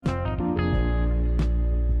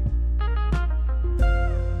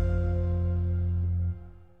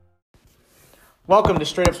Welcome to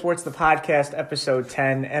Straight Up Sports, the podcast, episode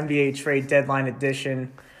 10, NBA Trade Deadline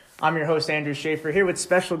Edition. I'm your host, Andrew Schaefer, here with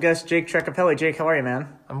special guest Jake Trecapelli. Jake, how are you, man?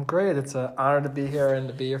 I'm great. It's an honor to be here and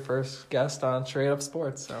to be your first guest on Straight Up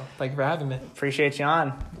Sports. So thank you for having me. Appreciate you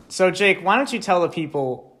on. So, Jake, why don't you tell the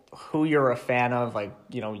people who you're a fan of, like,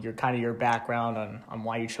 you know, your background on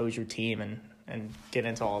why you chose your team and get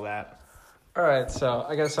into all that. All right, so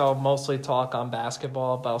I guess I'll mostly talk on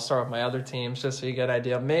basketball, but I'll start with my other teams just so you get an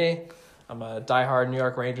idea of me. I'm a diehard New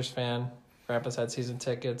York Rangers fan. Grandpa's had season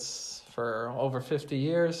tickets for over 50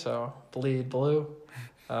 years, so bleed blue.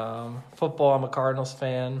 Football, I'm a Cardinals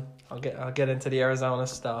fan. I'll get into the Arizona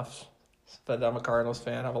stuff, but I'm a Cardinals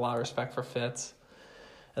fan. I have a lot of respect for Fitz.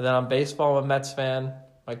 And then on baseball, I'm a Mets fan.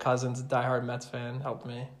 My cousin's a diehard Mets fan. Helped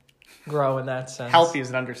me grow in that sense. Healthy is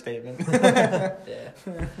an understatement. Yeah.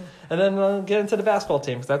 And then we'll get into the basketball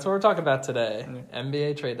team because that's what we're talking about today.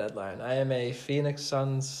 NBA trade deadline. I am a Phoenix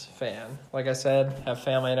Suns fan. Like I said, have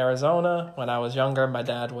family in Arizona. When I was younger, my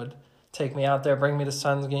dad would take me out there, bring me to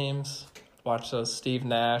Suns games, watch those Steve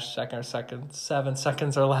Nash 7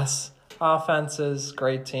 seconds or less offenses.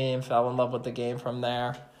 Great team. Fell in love with the game from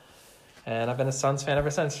there. And I've been a Suns fan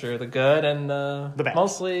ever since, through the good and the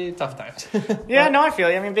mostly tough times. Yeah, no, I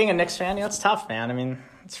feel you. I mean, being a Knicks fan, it's tough, man. I mean,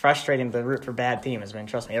 it's frustrating to root for bad teams. I mean,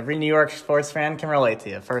 trust me, every New York sports fan can relate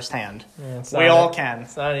to you firsthand. Yeah, we all can.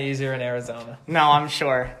 It's not easier in Arizona. No, I'm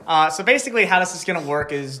sure. So basically how this is going to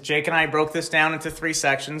work is Jake and I broke this down into 3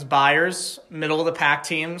 sections: buyers, middle-of-the-pack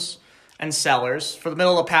teams, and sellers. For the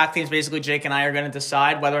middle-of-the-pack teams, basically Jake and I are going to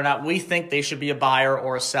decide whether or not we think they should be a buyer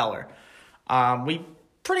or a seller. We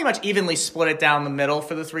pretty much evenly split it down the middle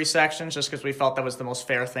for the 3 sections just because we felt that was the most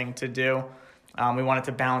fair thing to do. We wanted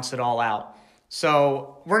to balance it all out.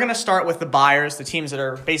 So we're going to start with the buyers, the teams that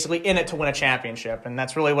are basically in it to win a championship, and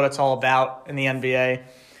that's really what it's all about in the NBA.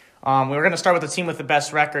 We're going to start with the team with the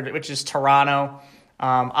best record, which is Toronto.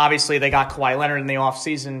 Obviously, they got Kawhi Leonard in the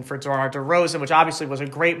offseason for DeMar DeRozan, which obviously was a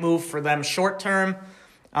great move for them short-term.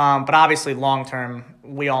 But obviously, long-term,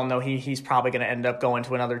 we all know he's probably going to end up going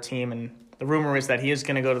to another team, and the rumor is that he is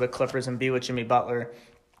going to go to the Clippers and be with Jimmy Butler.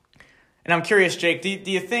 And I'm curious, Jake, do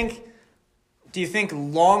you think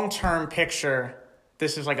long-term picture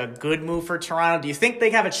this is like a good move for Toronto? Do you think they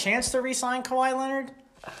have a chance to re-sign Kawhi Leonard?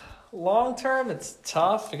 Long-term, it's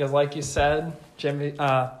tough because, like you said,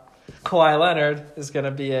 Kawhi Leonard is going to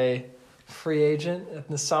be a free agent in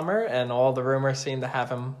the summer, and all the rumors seem to have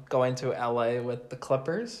him going to LA with the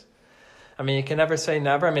Clippers. I mean, you can never say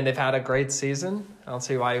never. I mean, they've had a great season. I don't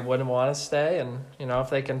see why you wouldn't want to stay. And, you know, if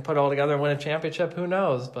they can put it all together and win a championship, who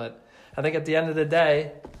knows? But I think at the end of the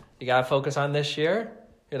day, you got to focus on this year.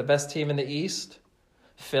 You're the best team in the East.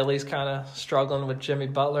 Philly's kind of struggling with Jimmy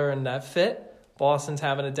Butler and that fit. Boston's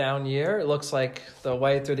having a down year. It looks like the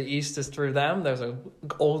way through the East is through them. There's a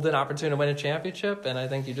golden opportunity to win a championship, and I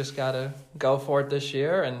think you just got to go for it this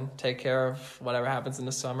year and take care of whatever happens in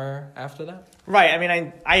the summer after that. Right. I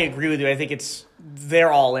mean, I agree with you. I think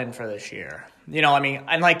they're all in for this year. You know, I mean,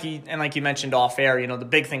 and like you mentioned off air, you know, the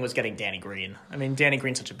big thing was getting Danny Green. I mean, Danny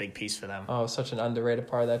Green's such a big piece for them. Oh, such an underrated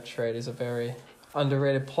part of that trade. He's a very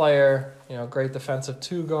underrated player, you know, great defensive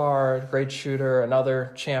 2-guard, great shooter,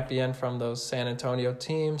 another champion from those San Antonio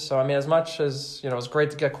teams. So, I mean, as much as, you know, it was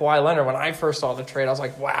great to get Kawhi Leonard. When I first saw the trade, I was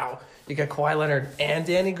like, wow, you get Kawhi Leonard and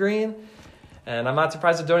Danny Green? And I'm not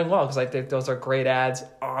surprised they're doing well because I think those are great ads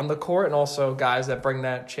on the court and also guys that bring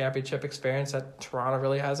that championship experience that Toronto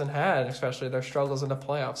really hasn't had, especially their struggles in the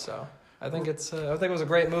playoffs. So I think it was a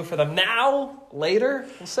great move for them. Now, later,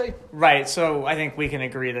 we'll see. Right. So I think we can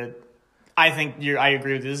agree that I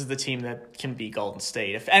agree with you. This is the team that can beat Golden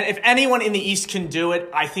State. If anyone in the East can do it,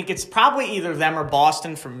 I think it's probably either them or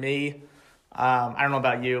Boston for me. I don't know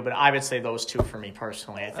about you, but I would say those 2 for me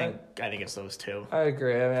personally. I think it's those 2. I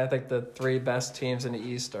agree. I mean, I think the 3 best teams in the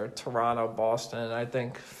East are Toronto, Boston, and I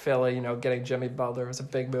think Philly, you know, getting Jimmy Butler was a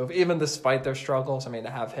big move, even despite their struggles. I mean, to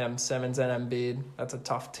have him, Simmons, and Embiid, that's a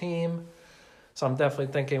tough team. So I'm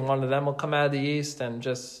definitely thinking one of them will come out of the East, and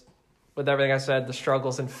just with everything I said, the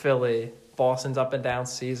struggles in Philly, Boston's up and down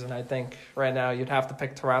season, I think right now you'd have to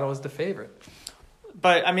pick Toronto as the favorite.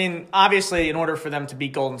 But, I mean, obviously, in order for them to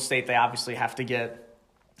beat Golden State, they obviously have to get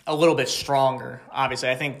a little bit stronger. Obviously,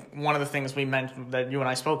 I think one of the things we mentioned that you and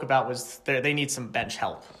I spoke about was they need some bench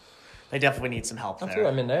help. They definitely need some help there.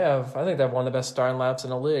 I mean, I think they have one of the best starting lineups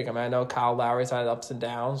in the league. I mean, I know Kyle Lowry's had ups and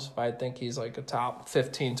downs, but I think he's like a top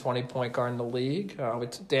 15, 20-point guard in the league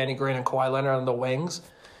with Danny Green and Kawhi Leonard on the wings.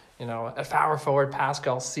 You know, a power forward,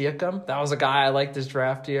 Pascal Siakam. That was a guy I liked this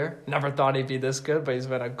draft year. Never thought he'd be this good, but he's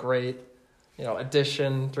been a great, you know,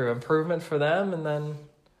 addition through improvement for them. And then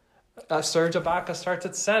Serge Ibaka starts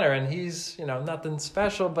at center, and he's, nothing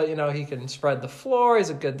special, but, he can spread the floor. He's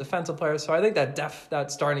a good defensive player. So I think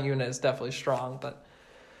that starting unit is definitely strong, but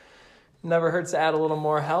never hurts to add a little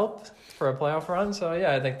more help for a playoff run. So,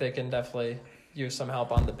 yeah, I think they can definitely use some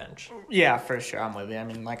help on the bench. Yeah, for sure. I'm with you. I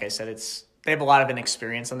mean, like I said, they have a lot of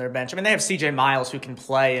inexperience on their bench. I mean, they have CJ Miles who can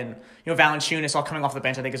play, and, Valanciunas all coming off the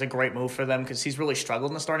bench I think is a great move for them because he's really struggled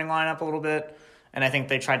in the starting lineup a little bit. And I think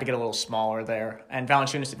they tried to get a little smaller there. And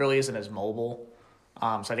Valanciunas really isn't as mobile. So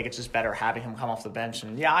I think it's just better having him come off the bench.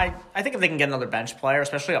 And, yeah, I think if they can get another bench player,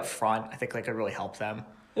 especially up front, I think they could really help them.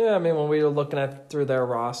 Yeah, I mean, when we were looking through their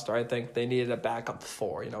roster, I think they needed a backup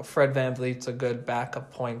 4. Fred VanVleet's a good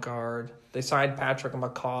backup point guard. They signed Patrick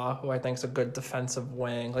McCaw, who I think is a good defensive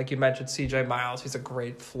wing. Like you mentioned, CJ Miles, he's a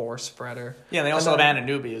great floor spreader. Yeah, they also have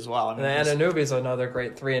Anunoby as well. And Anunoby's another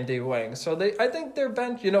great 3-and-D wing. So I think their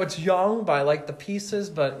bench, it's young, but I like the pieces.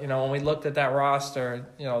 But, when we looked at that roster,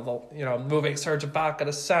 moving Serge Ibaka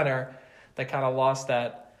to center, they kind of lost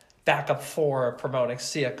that backup 4 promoting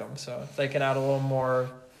Siakam. So if they can add a little more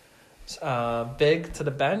big to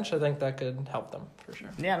the bench, I think that could help them for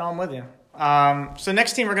sure. Yeah, no, I'm with you. So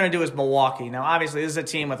next team we're going to do is Milwaukee. Now, obviously, this is a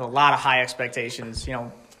team with a lot of high expectations.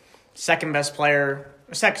 Second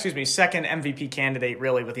MVP candidate,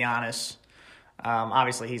 really, with Giannis.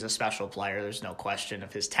 Obviously, he's a special player. There's no question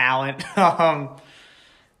of his talent.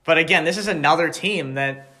 But again, this is another team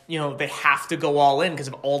that, they have to go all in because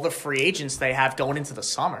of all the free agents they have going into the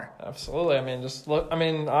summer. Absolutely.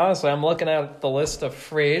 Honestly, I'm looking at the list of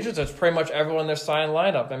free agents. It's pretty much everyone in their starting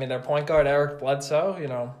lineup. I mean, their point guard, Eric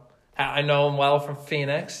Bledsoe, I know him well from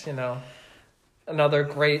Phoenix, another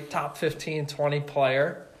great top 15, 20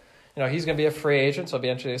 player. He's going to be a free agent, so it'll be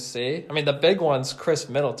interesting to see. I mean, the big one's Chris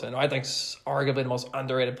Middleton, who I think is arguably the most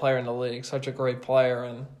underrated player in the league. Such a great player,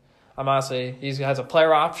 and he has a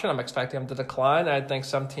player option. I'm expecting him to decline. I think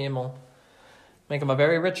some team will make him a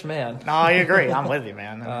very rich man. No, I agree. I'm with you,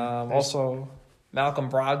 man. Also, Malcolm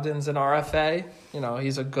Brogdon's an RFA.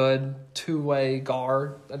 He's a good two-way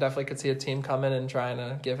guard. I definitely could see a team coming and trying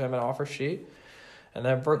to give him an offer sheet. And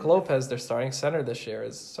then Brook Lopez, their starting center this year.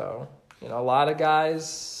 A lot of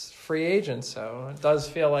guys free agents. So it does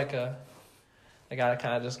feel like they got to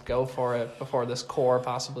kind of just go for it before this core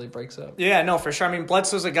possibly breaks up. Yeah, no, for sure. I mean,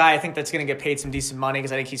 Bledsoe's a guy I think that's going to get paid some decent money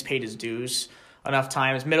because I think he's paid his dues enough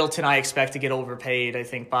times. Middleton, I expect to get overpaid, I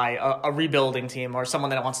think, by a rebuilding team or someone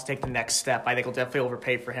that wants to take the next step. I think will definitely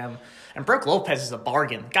overpay for him. And Brook Lopez is a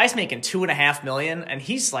bargain. Guy's making $2.5 million, and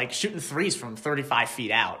he's like shooting threes from 35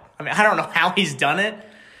 feet out. I mean, I don't know how he's done it,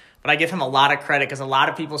 but I give him a lot of credit because a lot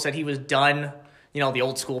of people said he was done. The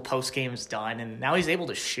old school post game's done, and now he's able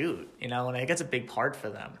to shoot. And I think that's a big part for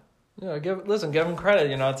them. Yeah, give him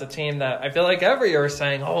credit. It's a team that I feel like every year is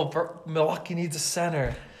saying, Milwaukee needs a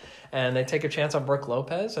center. And they take a chance on Brook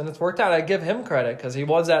Lopez, and it's worked out. I give him credit because he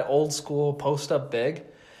was that old school post-up big,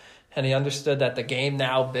 and he understood that the game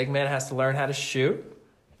now, big man has to learn how to shoot,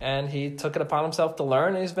 and he took it upon himself to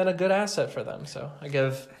learn, and he's been a good asset for them. So I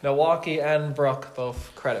give Milwaukee and Brook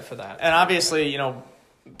both credit for that. And obviously,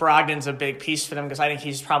 Brogdon's a big piece for them because I think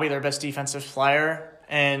he's probably their best defensive player.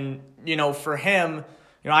 And, for him,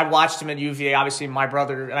 I watched him at UVA. Obviously, my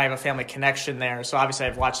brother and I have a family connection there, so obviously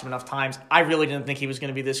I've watched him enough times. I really didn't think he was going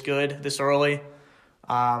to be this good this early.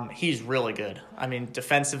 He's really good. I mean,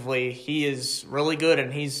 defensively, he is really good,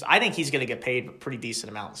 and I think he's going to get paid a pretty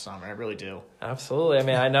decent amount this summer. I really do. Absolutely. I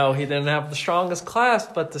mean, I know he didn't have the strongest class,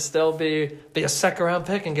 but to still be a second-round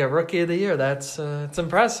pick and get Rookie of the Year, it's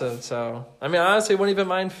impressive. So, I mean, honestly, wouldn't even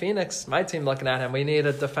mind Phoenix, my team, looking at him. We need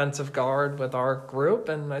a defensive guard with our group,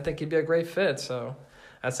 and I think he'd be a great fit. So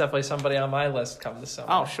that's definitely somebody on my list come this summer.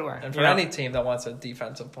 Oh, sure. And for any team that wants a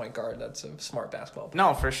defensive point guard, that's a smart basketball player.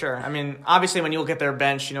 No, for sure. I mean, obviously, when you look at their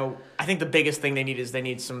bench, I think the biggest thing they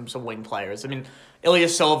need some wing players. I mean,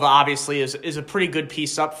 Ilyasova obviously is a pretty good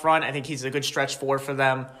piece up front. I think he's a good stretch forward for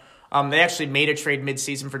them. They actually made a trade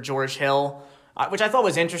midseason for George Hill, which I thought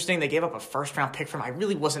was interesting. They gave up a first-round pick for him. I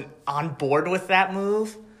really wasn't on board with that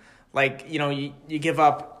move. Like, you give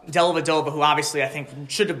up Dellavedova, who obviously I think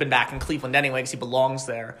should have been back in Cleveland anyway because he belongs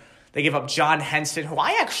there. They give up John Henson, who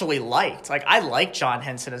I actually liked. Like, I like John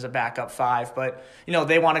Henson as a backup 5, but,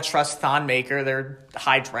 they want to trust Thon Maker, their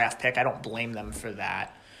high draft pick. I don't blame them for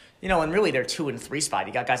that. And really their 2 and 3 spot.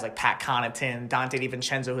 You got guys like Pat Connaughton, Dante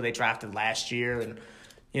DiVincenzo, who they drafted last year, and,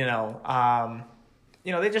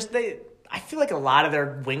 I feel like a lot of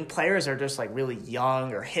their wing players are just like really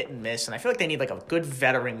young or hit and miss, and I feel like they need like a good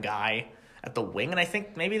veteran guy at the wing, and I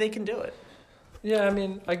think maybe they can do it. Yeah, I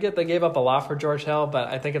mean, I get they gave up a lot for George Hill, but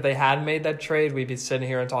I think if they had made that trade, we'd be sitting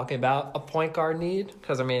here and talking about a point guard need.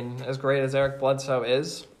 Because, I mean, as great as Eric Bledsoe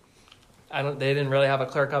is, They didn't really have a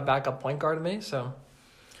clear-cut backup point guard to me, so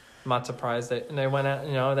I'm not surprised they went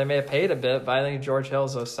out. They may have paid a bit, but I think George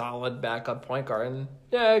Hill's a solid backup point guard. And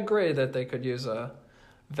yeah, I agree that they could use a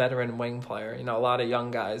veteran wing player. A lot of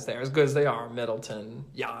young guys there, as good as they are. Middleton,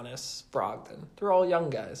 Giannis, Brogdon. They're all young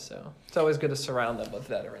guys, so it's always good to surround them with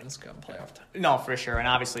veterans come playoff time. No, for sure. And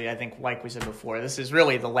obviously, I think, like we said before, this is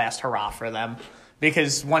really the last hurrah for them.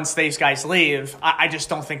 Because once these guys leave, I just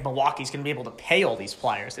don't think Milwaukee's going to be able to pay all these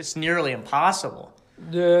players. It's nearly impossible.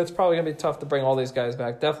 Yeah, it's probably going to be tough to bring all these guys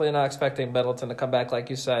back. Definitely not expecting Middleton to come back,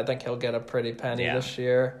 like you said. I think he'll get a pretty penny this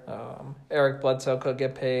year. Eric Bledsoe could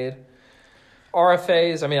get paid.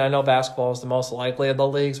 RFAs, I know basketball is the most likely of the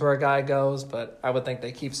leagues where a guy goes, but I would think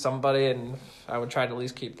they keep somebody, and I would try to at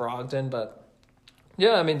least keep Brogdon. But,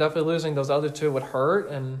 yeah, definitely losing those other two would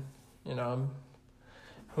hurt, and,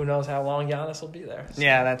 who knows how long Giannis will be there. So.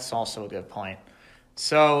 Yeah, that's also a good point.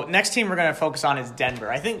 So next team we're going to focus on is Denver.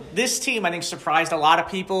 I think this team, surprised a lot of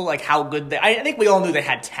people, how good I think we all knew they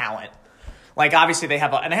had talent. Obviously they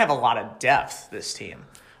have a lot of depth, this team.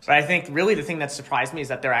 But I think really the thing that surprised me is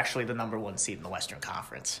that they're actually the number 1 seed in the Western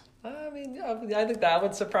Conference. I think that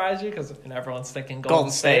would surprise you because everyone's thinking Golden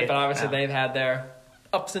State. But obviously they've had their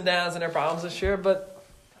ups and downs and their problems this year. But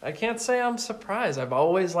I can't say I'm surprised. I've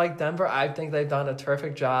always liked Denver. I think they've done a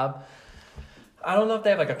terrific job. I don't know if they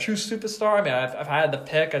have a true superstar. I've had the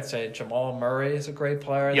pick. I'd say Jamal Murray is a great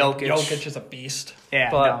player. Jokic is a beast. Yeah,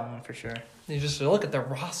 no, for sure. You just look at their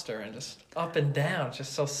roster and just up and down. It's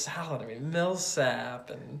just so solid. Millsap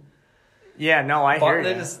and... Yeah, no, I hear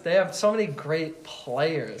you. They have so many great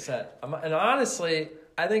players. And honestly,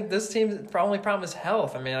 I think this team's only problem is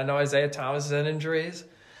health. I know Isaiah Thomas is in injuries.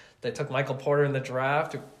 They took Michael Porter in the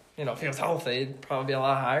draft. If he was healthy, he'd probably be a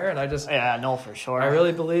lot higher. And Yeah, no, for sure. I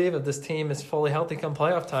really believe if this team is fully healthy come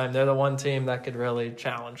playoff time, they're the one team that could really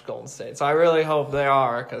challenge Golden State. So I really hope they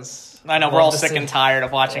are because... I know, we're all sick and tired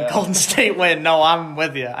of watching Golden State win. No, I'm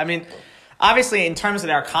with you. Obviously, in terms of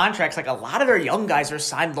their contracts, a lot of their young guys are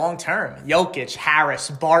signed long-term. Jokic,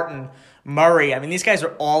 Harris, Barton, Murray. These guys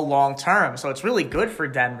are all long-term. So it's really good for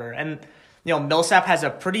Denver. And... Millsap has a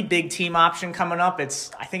pretty big team option coming up. I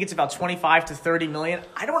think it's about $25 to $30 million.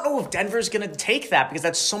 I don't know if Denver's going to take that because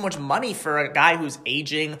that's so much money for a guy who's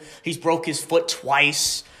aging. He's broke his foot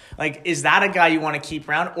twice. Is that a guy you want to keep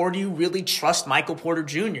around, or do you really trust Michael Porter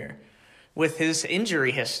Jr. with his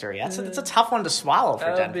injury history? That's a tough one to swallow for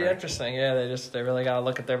Denver. That would be interesting. Yeah, they really got to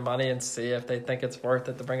look at their money and see if they think it's worth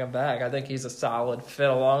it to bring him back. I think he's a solid fit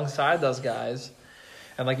alongside those guys.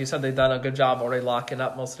 And like you said, they've done a good job already locking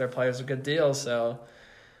up most of their players with good deals. So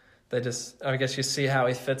I guess you see how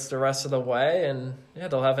he fits the rest of the way. And, yeah,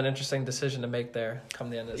 they'll have an interesting decision to make there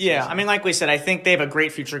come the end of the season. Yeah, like we said, I think they have a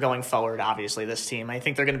great future going forward, obviously, this team. I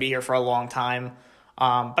think they're going to be here for a long time.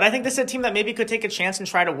 But I think this is a team that maybe could take a chance and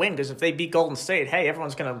try to win because if they beat Golden State, hey,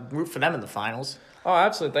 everyone's going to root for them in the finals. Oh, I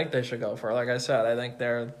absolutely think they should go for it. Like I said, I think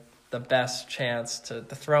they're the best chance to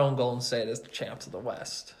dethrone Golden State as the champs of the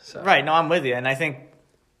West. So. Right, no, I'm with you. And I think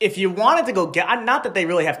if you wanted to go get, not that they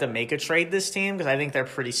really have to make a trade this team because I think they're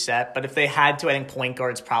pretty set, but if they had to, I think point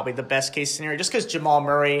guard's probably the best case scenario just because Jamal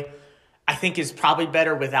Murray, I think, is probably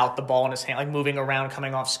better without the ball in his hand, moving around,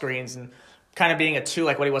 coming off screens, and kind of being a 2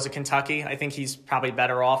 like what he was at Kentucky. I think he's probably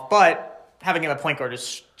better off, but having him at point guard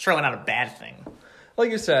is surely not a bad thing. Like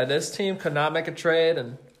you said, this team could not make a trade,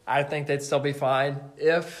 and I think they'd still be fine.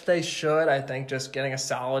 If they should, I think just getting a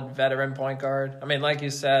solid veteran point guard. Like you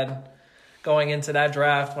said, going into that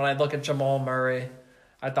draft, when I look at Jamal Murray,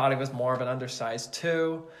 I thought he was more of an undersized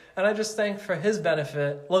 2. And I just think for his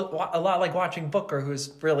benefit, look, a lot like watching Booker,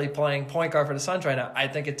 who's really playing point guard for the Suns right now, I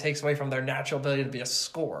think it takes away from their natural ability to be a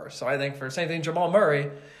scorer. So I think for the same thing, Jamal Murray,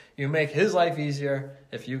 you make his life easier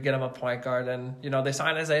if you get him a point guard. And, they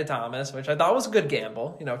signed Isaiah Thomas, which I thought was a good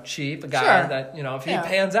gamble. Cheap, a guy that, if he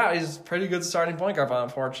pans out, he's a pretty good starting point guard. But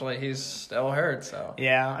unfortunately, he's still hurt. So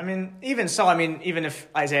yeah, even so, even if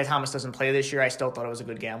Isaiah Thomas doesn't play this year, I still thought it was a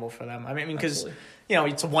good gamble for them. Because,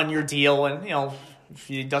 it's a 1-year deal. And, if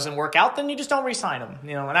he doesn't work out, then you just don't re-sign him.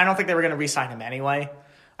 And I don't think they were going to re-sign him anyway.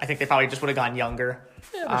 I think they probably just would have gone younger.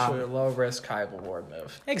 Yeah, a low-risk, high-reward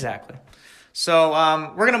move. Exactly. So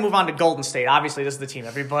we're going to move on to Golden State. Obviously, this is the team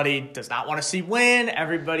everybody does not want to see win.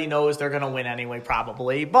 Everybody knows they're going to win anyway,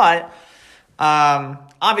 probably. But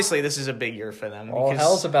obviously, this is a big year for them. All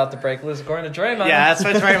hell's about to break loose, according to Draymond. Yeah, that's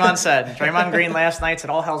what Draymond said. Draymond Green last night said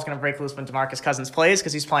all hell's going to break loose when DeMarcus Cousins plays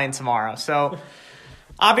because he's playing tomorrow. So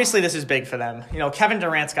obviously, this is big for them. Kevin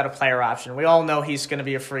Durant's got a player option. We all know he's going to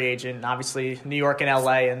be a free agent. Obviously, New York and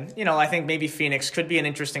LA. And, I think maybe Phoenix could be an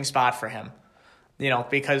interesting spot for him.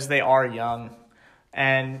 Because they are young.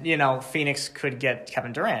 And, Phoenix could get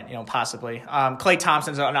Kevin Durant, possibly. Klay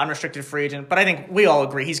Thompson's an unrestricted free agent, but I think we all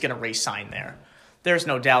agree he's going to re-sign there. There's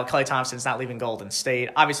no doubt Klay Thompson's not leaving Golden State.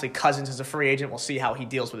 Obviously, Cousins is a free agent. We'll see how he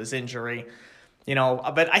deals with his injury.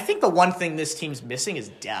 But I think the one thing this team's missing is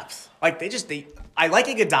depth. Like, I like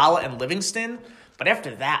Iguodala and Livingston, but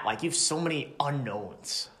after that, like, you have so many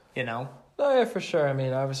unknowns, Oh, yeah, for sure. I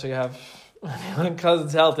mean, obviously you have when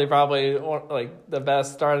Cousins healthy, probably like the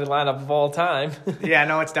best starting lineup of all time. Yeah,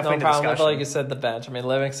 no, it's definitely no problem discussion. with, like you said, the bench. I mean,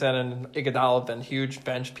 Livingston and Iguodala have been huge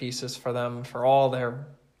bench pieces for them for all their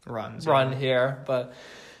run here. But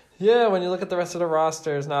yeah, when you look at the rest of the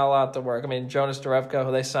roster, there's not a lot to work. I mean, Jonas Jerebko,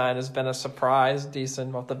 who they signed, has been a surprise,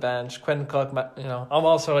 decent off the bench. Quentin Cook, I'm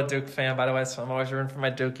also a Duke fan, by the way, so I'm always rooting for my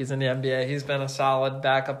Dukies in the NBA. He's been a solid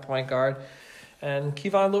backup point guard. And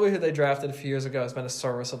Kevon Louis, who they drafted a few years ago, has been a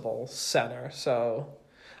serviceable center. So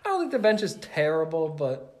I don't think the bench is terrible,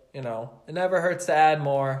 but, it never hurts to add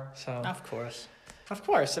more. So Of course.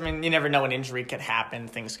 I mean, you never know, an injury could happen.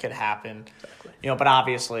 Things could happen. Exactly. But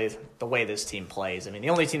obviously, the way this team plays, I mean, the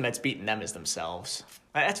only team that's beaten them is themselves.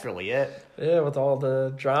 That's really it. Yeah, with all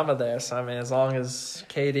the drama there. So, I mean, as long as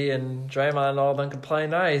KD and Draymond and all of them can play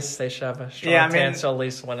nice, they should have a strong chance to at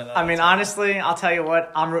least win it. I mean, honestly, I'll tell you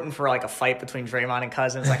what, I'm rooting for, like, a fight between Draymond and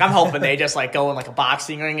Cousins. Like, I'm hoping they just, like, go in, like, a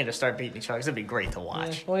boxing ring and just start beating each other. It'd be great to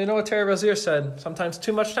watch. Yeah. Well, you know what Terry Rozier said? Sometimes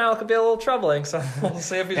too much talent could be a little troubling, so we'll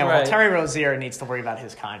see if he's right. Well, Terry Rozier needs to worry about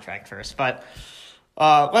his contract first. But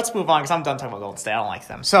let's move on, because I'm done talking about Golden State. I don't like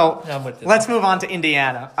them. So let's move on to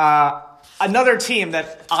Indiana. Another team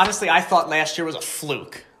that, honestly, I thought last year was a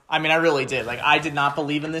fluke. I mean, I really did. Like, I did not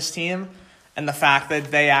believe in this team. And the fact that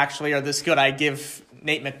they actually are this good, I give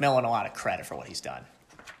Nate McMillan a lot of credit for what he's done.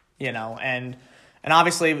 And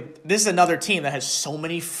obviously, this is another team that has so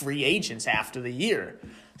many free agents after the year.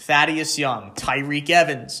 Thaddeus Young, Tyreek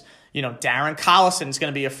Evans, Darren Collison is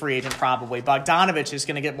going to be a free agent probably. Bogdanovich is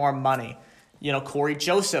going to get more money. Corey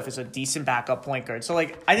Joseph is a decent backup point guard. So,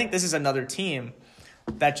 like, I think this is another team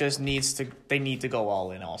that just need to go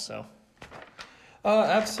all in also.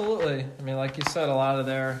 Absolutely. I mean, like you said, a lot of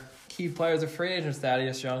their key players are free agents.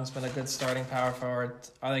 Thaddeus Young's been a good starting power forward.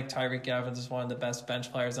 I think Tyreek Evans is one of the best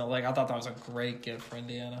bench players in the league. I thought that was a great gift for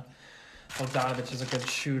Indiana. Bogdanovich is a good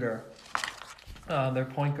shooter. Their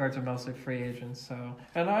point guards are mostly free agents.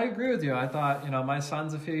 And I agree with you. I thought, my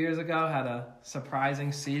Suns a few years ago had a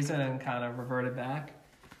surprising season and kind of reverted back.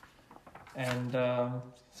 And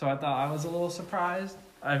so I thought I was a little surprised.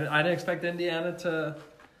 I didn't expect Indiana to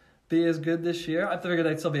be as good this year. I figured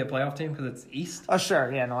they'd still be a playoff team because it's East. Oh,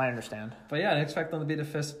 sure. Yeah, no, I understand. But yeah, I didn't expect them to be the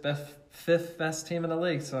fifth best team in the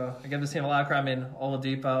league. So I give this team a lot of credit. I mean,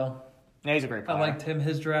 Oladipo. Yeah, he's a great player. I liked him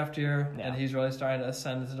his draft year, and he's really starting to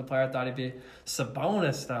ascend into the player. I thought he'd be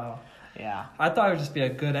Sabonis, though. Yeah. I thought it would just be a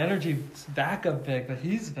good energy backup pick, but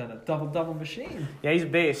he's been a double-double machine. Yeah, he's a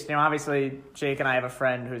beast. Obviously, Jake and I have a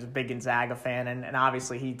friend who's a big Gonzaga fan, and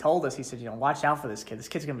obviously he told us, he said, watch out for this kid. This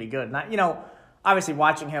kid's going to be good. And obviously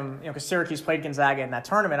watching him, because Syracuse played Gonzaga in that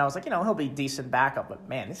tournament, I was like, he'll be decent backup. But,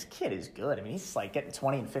 man, this kid is good. I mean, he's like getting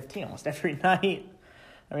 20 and 15 almost every night.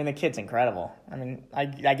 I mean, the kid's incredible. I mean, I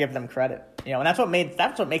give them credit. And that's what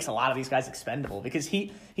makes a lot of these guys expendable, because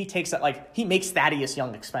he takes that, like, he makes Thaddeus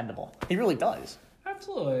Young expendable. He really does.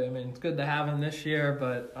 Absolutely. I mean, it's good to have him this year,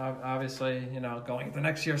 but obviously, going into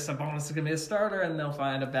next year, Sabonis is going to be a starter, and they'll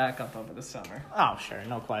find a backup over the summer. Oh, sure.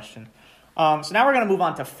 No question. So now we're going to move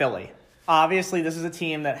on to Philly. Obviously, this is a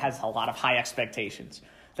team that has a lot of high expectations.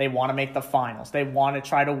 They want to make the finals. They want to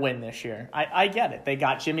try to win this year. I get it. They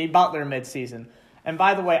got Jimmy Butler midseason. And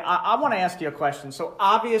by the way, I want to ask you a question. So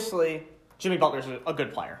obviously, Jimmy Butler's a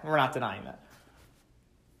good player. We're not denying that.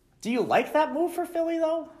 Do you like that move for Philly,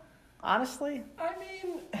 though? Honestly? I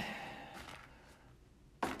mean,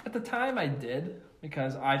 at the time I did,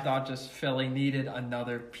 because I thought just Philly needed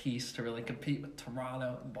another piece to really compete with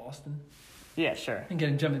Toronto and Boston. Yeah, sure. And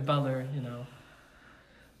getting Jimmy Butler,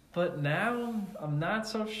 But now, I'm not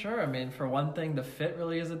so sure. I mean, for one thing, the fit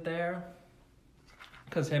really isn't there,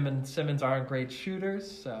 because him and Simmons aren't great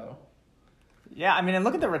shooters, so... Yeah, I mean, and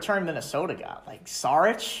look at the return Minnesota got. Like,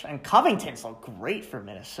 Saric and Covington's look great for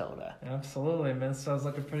Minnesota. Absolutely. Minnesota's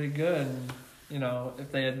looking pretty good. And,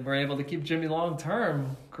 if they were able to keep Jimmy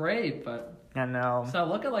long-term, great, but... I know. It's not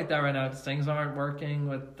looking like that right now, because things aren't working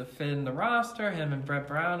with the fit in the roster. Him and Brett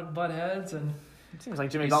Brown have butt heads, and... It seems like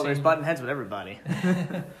Jimmy Butler's butting heads with everybody.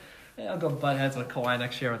 Yeah, I'll go butt heads with Kawhi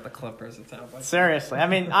next year with the Clippers, it sounds like. Seriously. I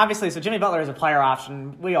mean, obviously, so Jimmy Butler is a player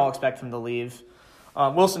option. We all expect him to leave.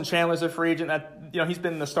 Wilson Chandler's a free agent. That he's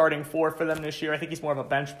been the starting four for them this year. I think he's more of a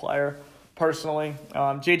bench player, personally.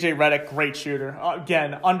 JJ Redick, great shooter.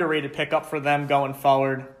 Again, underrated pickup for them going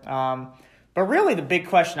forward. But really, the big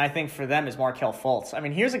question, I think, for them is Markelle Fultz. I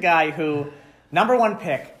mean, here's a guy who, number one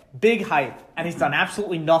pick, big hype, and he's done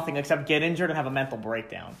absolutely nothing except get injured and have a mental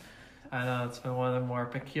breakdown. I know, it's been one of the more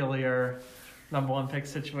peculiar number one pick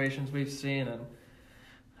situations we've seen, and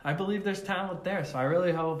I believe there's talent there. So I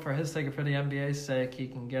really hope for his sake and for the NBA's sake, he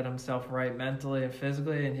can get himself right mentally and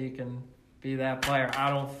physically, and he can be that player. I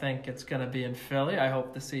don't think it's going to be in Philly. I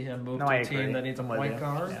hope to see him move to a team that needs a point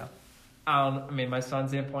guard. Yeah. My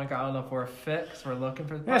son's in point guard. I don't know if we're a fit because we're looking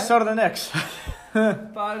for. Yeah, so do the Knicks.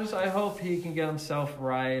 But I hope he can get himself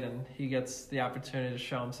right and he gets the opportunity to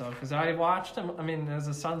show himself. Because I watched him. I mean, as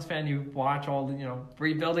a Suns fan, you watch all the,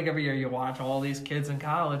 rebuilding every year. You watch all these kids in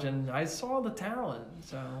college, and I saw the talent.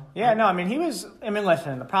 So yeah, no, I mean,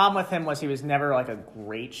 listen, the problem with him was he was never like a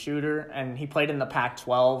great shooter, and he played in the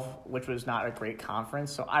Pac-12, which was not a great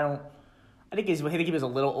conference. So I think he was a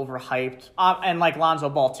little overhyped, and like Lonzo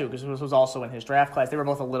Ball too, because this was also in his draft class. They were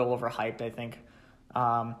both a little overhyped, I think.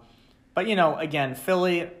 But again,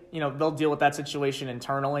 Philly, they'll deal with that situation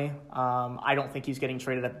internally. I don't think he's getting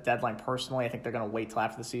traded at the deadline personally. I think they're going to wait till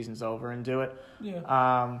after the season's over and do it.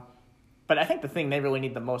 Yeah. But I think the thing they really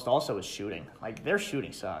need the most also is shooting. Like, their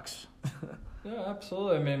shooting sucks. Yeah,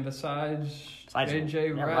 absolutely. I mean, besides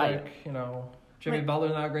J.J. Redick, Jimmy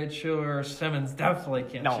Butler's not a great shooter. Simmons definitely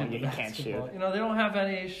can't shoot. No, he can't shoot. They don't have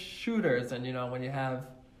any shooters. And, when you have...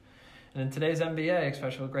 And in today's NBA,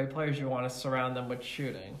 especially with great players, you want to surround them with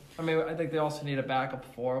shooting. I mean, I think they also need a backup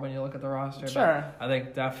four when you look at the roster. Sure. But I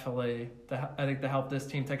think definitely, to help this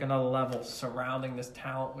team take another level, surrounding this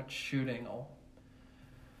talent with shooting will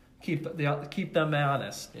keep them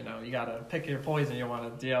honest. You got to pick your poison. You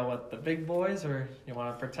want to deal with the big boys or you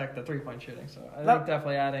want to protect the three-point shooting. So I think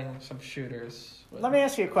definitely adding some shooters. Let me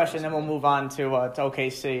ask you a question, then we'll move on to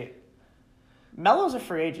OKC. Melo's a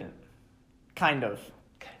free agent, kind of.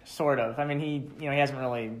 Sort of. I mean, he hasn't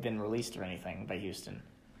really been released or anything by Houston.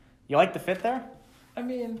 You like the fit there? I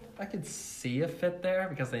mean, I could see a fit there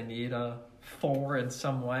because they need a four in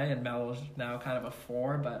some way, and Melo's now kind of a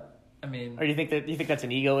four. But I mean, or do you think that's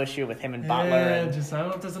an ego issue with him and Butler? Yeah, I don't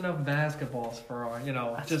know if there's enough basketballs for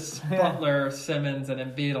just Butler, Simmons, and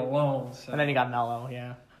Embiid alone. So. And then you got Melo.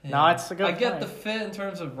 Yeah. No, it's a good. I get the fit in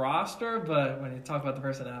terms of roster, but when you talk about the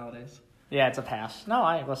personalities, yeah, it's a pass.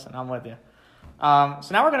 No, listen, I'm with you. So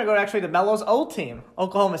now we're going to go to Melo's old team,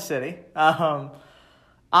 Oklahoma City.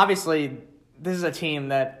 Obviously, this is a team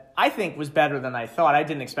that I think was better than I thought. I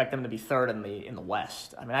didn't expect them to be third in the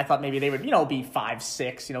West. I mean, I thought maybe they would, be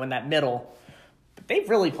 5-6, in that middle. But they've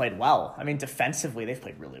really played well. I mean, defensively, they've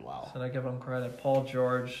played really well. And I give them credit. Paul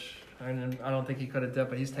George, I don't think he could have did,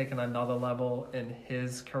 but he's taken another level in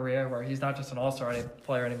his career where he's not just an all-star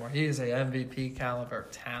player anymore. He is a MVP caliber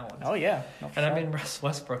talent. Oh, yeah. And I mean, Russ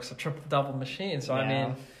Westbrook's a triple-double machine. So, yeah. I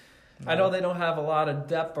mean, I know they don't have a lot of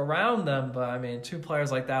depth around them, but, I mean, two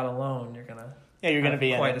players like that alone, you're going to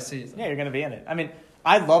be quite in a season. Yeah, you're going to be in it. I mean,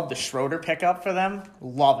 I love the Schroeder pickup for them.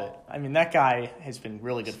 Love it. I mean, that guy has been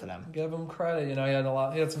really good for them. Give him credit.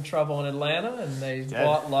 He had some trouble in Atlanta, and they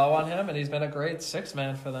bought low on him, and he's been a great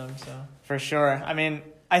six-man for them. So for sure. I mean,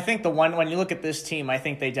 I think when you look at this team, I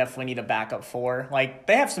think they definitely need a backup four. Like,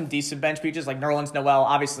 they have some decent bench pieces, like Nerlens Noel.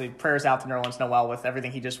 Obviously, prayers out to Nerlens Noel with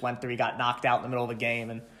everything he just went through. He got knocked out in the middle of the game,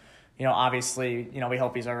 and obviously, we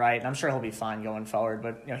hope he's all right, and I'm sure he'll be fine going forward.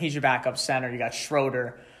 But he's your backup center. You got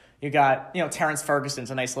Schroeder. You got, Terrence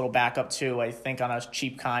Ferguson's a nice little backup too, I think, on a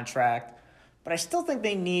cheap contract. But I still think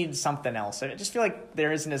they need something else. I just feel like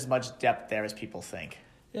there isn't as much depth there as people think.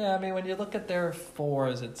 Yeah, I mean, when you look at their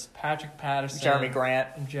fours, it's Patrick Patterson. Jeremy Grant.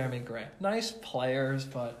 And Jeremy Grant. Nice players,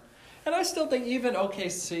 but... And I still think even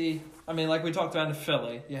OKC, I mean, like we talked about in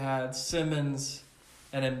Philly, you had Simmons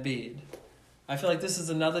and Embiid. I feel like this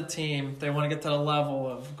is another team, they want to get to the level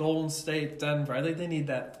of Golden State, Denver. I think they need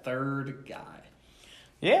that third guy.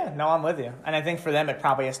 Yeah, no, I'm with you. And I think for them, it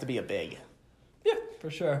probably has to be a big. Yeah,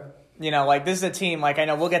 for sure. This is a team, I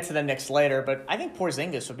know we'll get to the Knicks later, but I think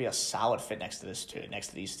Porzingis would be a solid fit next to these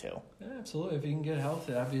two. Yeah, absolutely. If he can get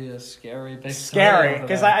healthy, that'd be a scary big Scary,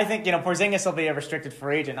 because I think, Porzingis will be a restricted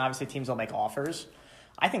free agent. Obviously, teams will make offers.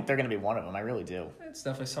 I think they're going to be one of them. I really do. It's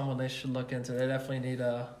definitely someone they should look into. They definitely need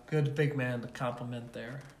a good big man to complement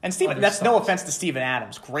there. And that's no offense to Steven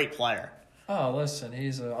Adams. Great player. Oh, listen,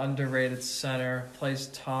 he's an underrated center, plays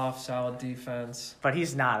tough, solid defense. But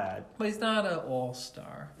he's not an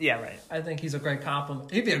all-star. Yeah, right. I think he's a great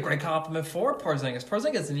compliment. He'd be a great compliment for Porzingis.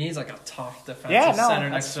 Porzingis needs a tough defensive center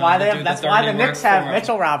next to him. That's why the Knicks have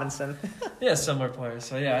Mitchell Robinson. Yeah, similar players.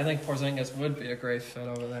 So, yeah, I think Porzingis would be a great fit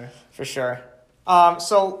over there. For sure.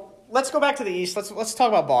 So let's go back to the East. Let's talk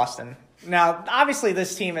about Boston. Now, obviously,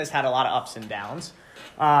 this team has had a lot of ups and downs.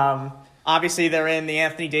 Obviously, they're in the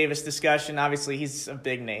Anthony Davis discussion. Obviously, he's a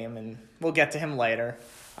big name, and we'll get to him later,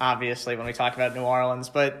 obviously, when we talk about New Orleans.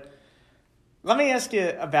 But let me ask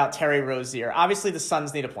you about Terry Rozier. Obviously, the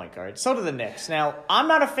Suns need a point guard. So do the Knicks. Now, I'm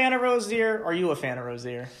not a fan of Rozier. Are you a fan of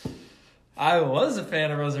Rozier? I was a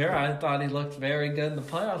fan of Rozier. I thought he looked very good in the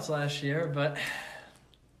playoffs last year, but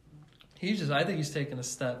I think he's taken a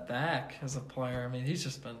step back as a player. I mean, he's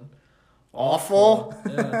just been awful.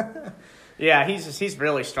 Yeah. Yeah, he's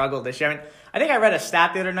really struggled this year. I think I read a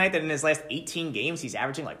stat the other night that in his last 18 games, he's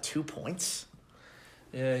averaging like 2 points.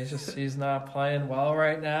 Yeah, he's not playing well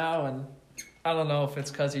right now, and I don't know if it's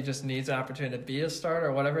because he just needs an opportunity to be a starter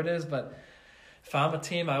or whatever it is, but if I'm a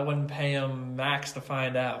team, I wouldn't pay him max to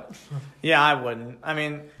find out. Yeah, I wouldn't. I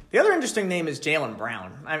mean, the other interesting name is Jaylen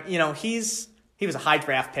Brown. He was a high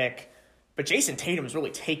draft pick, but Jason Tatum's really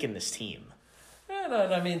taken this team. Yeah,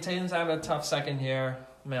 no, I mean, Tatum's having a tough second year.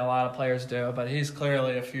 I mean, a lot of players do, but he's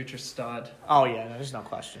clearly a future stud. Oh, yeah, there's no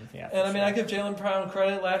question. Yeah, and, I mean, I give Jaylen Brown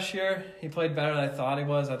credit last year. He played better than I thought he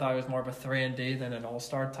was. I thought he was more of a 3-and-D than an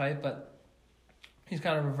all-star type, but he's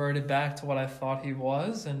kind of reverted back to what I thought he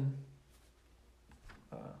was. And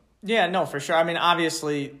yeah, no, for sure. I mean,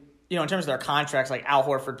 obviously, in terms of their contracts, like Al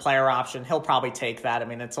Horford player option, he'll probably take that. I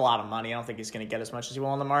mean, it's a lot of money. I don't think he's going to get as much as he will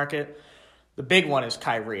on the market. The big one is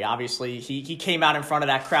Kyrie. Obviously, he came out in front of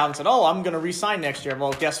that crowd and said, "Oh, I'm going to re-sign next year."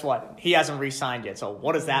 Well, guess what? He hasn't re-signed yet. So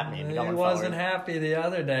what does that mean? He wasn't happy the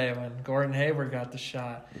other day when Gordon Hayward got the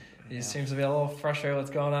shot. He seems to be a little frustrated with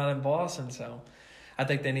what's going on in Boston. So I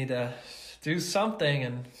think they need to do something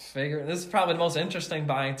and figure. This is probably the most interesting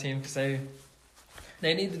buying team because they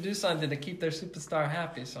need to do something to keep their superstar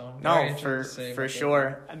happy. So no, for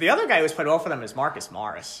sure. The other guy who's played well for them is Marcus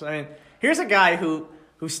Morris. I mean, here's a guy who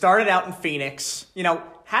started out in Phoenix,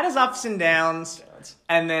 had his ups and downs,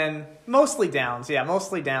 and then mostly downs.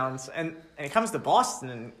 And he comes to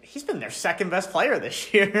Boston, and he's been their second best player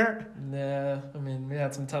this year. Yeah, I mean, we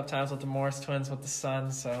had some tough times with the Morris twins with the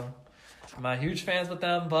Suns, so I'm not huge fans with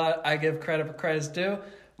them, but I give credit where credit's due.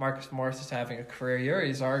 Marcus Morris is having a career year.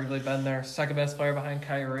 He's arguably been their second best player behind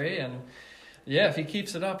Kyrie, and yeah, if he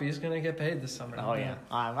keeps it up, he's going to get paid this summer. Oh, yeah.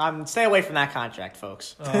 I'm stay away from that contract,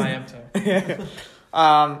 folks. Oh, I am too.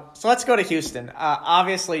 So let's go to Houston.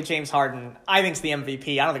 Obviously, James Harden, I think, is the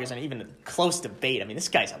MVP. I don't think there's even a close debate. I mean, this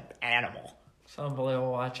guy's an animal. It's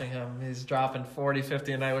unbelievable watching him. He's dropping 40,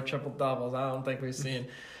 50 a night with triple-doubles. I don't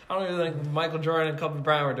even think Michael Jordan and Kobe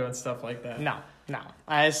Bryant were doing stuff like that. No.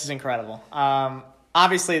 This is incredible.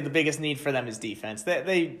 Obviously, the biggest need for them is defense.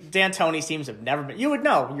 D'Antoni's teams have never been... You would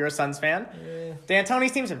know. You're a Suns fan. Yeah.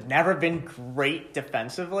 D'Antoni's teams have never been great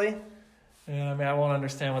defensively. Yeah, I mean, I won't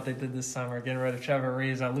understand what they did this summer, getting rid of Trevor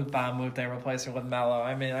Ariza, Luke Baumut, they replaced him with Melo.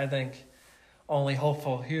 I mean, I think only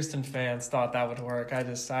hopeful Houston fans thought that would work. I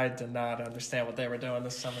did not understand what they were doing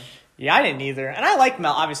this summer. Yeah, I didn't either. And I like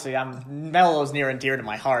Melo. Obviously, Melo's near and dear to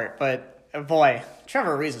my heart. But, boy,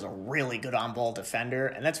 Trevor Ariza's a really good on-ball defender,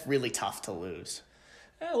 and that's really tough to lose.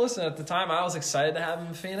 Yeah, listen, at the time, I was excited to have him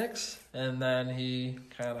in Phoenix, and then he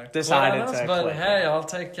kind of decided to But, quit. Hey, I'll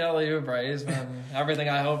take Kelly Oubre. He's been everything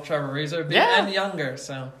I hope Trevor Ariza would be, and younger,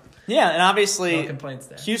 so... Yeah, and obviously, no complaints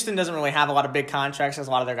there. Houston doesn't really have a lot of big contracts, as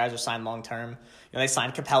a lot of their guys are signed long-term. They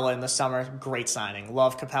signed Capella in the summer. Great signing.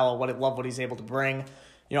 Love Capella. Love what he's able to bring.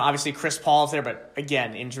 Obviously, Chris Paul's there, but,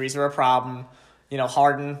 again, injuries are a problem.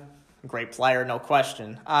 Harden, great player, no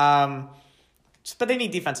question. But they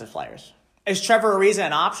need defensive players. Is Trevor Ariza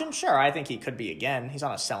an option? Sure, I think he could be again. He's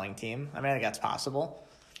on a selling team. I mean, I think that's possible.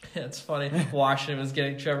 Yeah, it's funny. Washington was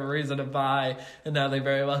getting Trevor Ariza to buy, and now they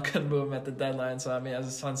very well could move him at the deadline. So, I mean, as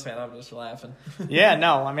a Suns fan, I'm just laughing. Yeah,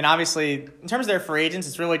 no. I mean, obviously, in terms of their free agents,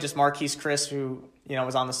 it's really just Marquise Chris, who,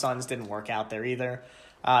 was on the Suns, didn't work out there either.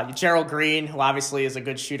 Gerald Green, who obviously is a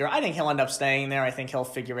good shooter. I think he'll end up staying there. I think he'll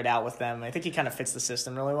figure it out with them. I think he kind of fits the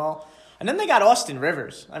system really well. And then they got Austin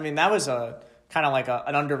Rivers. I mean, that was kind of like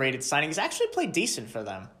an underrated signing. He's actually played decent for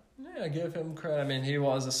them. Yeah, I give him credit. I mean, he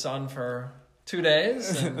was a Sun for 2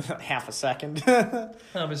 days. And half a second.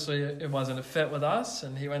 obviously, it wasn't a fit with us,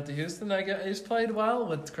 and he went to Houston. He's played well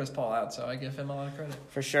with Chris Paul out, so I give him a lot of credit.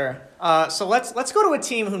 For sure. So let's go to a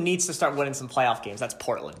team who needs to start winning some playoff games. That's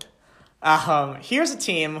Portland. Here's a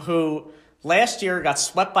team who last year got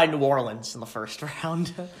swept by New Orleans in the first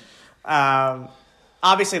round.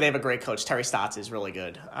 Obviously, they have a great coach. Terry Stotts is really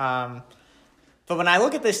good. But when I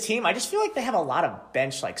look at this team, I just feel like they have a lot of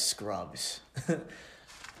bench-like scrubs.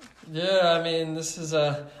 Yeah, I mean, this is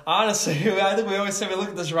honestly, I think we always say we look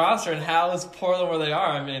at this roster and how is Portland where they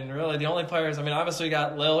are. I mean, really, the only players, I mean, obviously we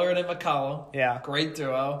got Lillard and McCollum. Yeah. Great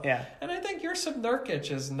duo. Yeah. And I think Yusuf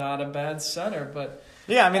Nurkic is not a bad center, but...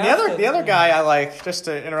 Yeah, I mean, the other guy I like, just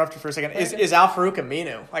to interrupt you for a second, is Al-Farouq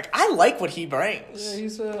Aminu. Like, I like what he brings.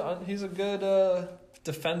 Yeah, he's a good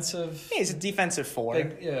defensive... Yeah, he's a defensive four.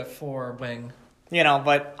 Four wing. You know,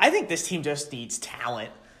 but I think this team just needs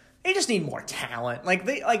talent. They just need more talent. Like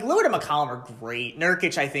Lillard and McCollum are great.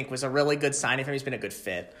 Nurkic, I think, was a really good signing for him. He's been a good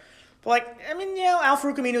fit. But,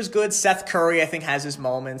 Al-Farouq Aminu's good. Seth Curry, I think, has his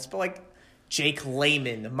moments. But, Jake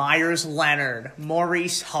Layman, Myers Leonard,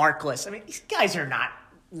 Maurice Harkless. I mean, these guys are not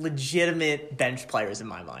legitimate bench players in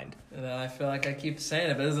my mind. And I feel like I keep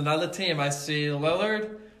saying it, but there's another team. I see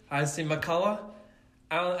Lillard. I see McCullough.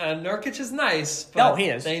 And Nurkic is nice, but he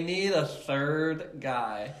is. They need a third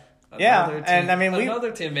guy.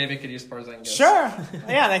 Another team maybe could use Porzingis. Sure.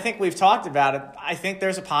 Yeah, and I think we've talked about it. I think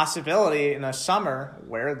there's a possibility in the summer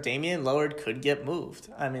where Damian Lillard could get moved.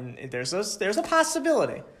 I mean, there's a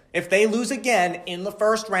possibility. If they lose again in the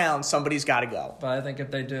first round, somebody's got to go. But I think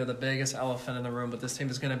if they do, the biggest elephant in the room with this team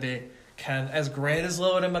is going to be, as great as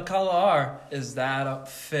Lillard and McCullough are, is that a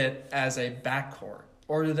fit as a backcourt?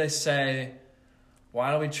 Or do they say,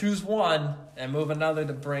 why don't we choose one and move another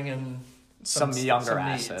to bring in some younger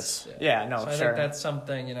assets? Yeah, I think that's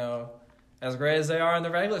something, as great as they are in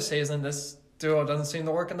the regular season, this duo doesn't seem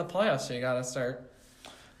to work in the playoffs, so you got to start.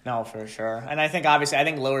 No, for sure. And I think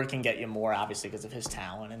Lillard can get you more, obviously, because of his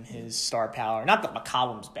talent and his star power. Not that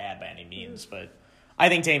McCollum's bad by any means, but I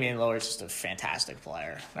think Damian Lillard's just a fantastic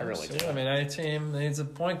player. I really do. I mean, any team needs a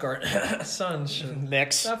point guard. Suns should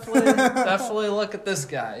Knicks. definitely look at this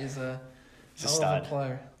guy. He's a stud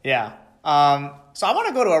player. Yeah. So I want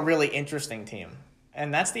to go to a really interesting team,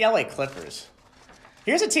 and that's the LA Clippers.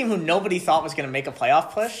 Here's a team who nobody thought was going to make a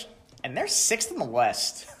playoff push, and they're 6th in the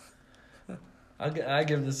West. I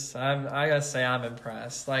gotta say I'm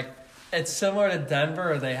impressed. It's similar to Denver,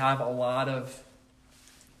 where they have a lot of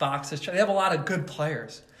boxes. They have a lot of good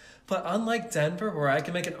players. But unlike Denver, where I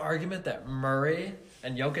can make an argument that Murray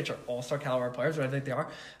and Jokic are all-star caliber players, which I think they are,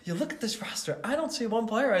 you look at this roster, I don't see one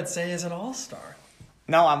player I'd say is an all-star.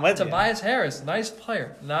 No, I'm with you. Tobias Harris, nice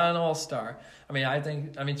player, not an all-star.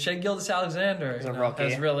 Shai Gilgeous-Alexander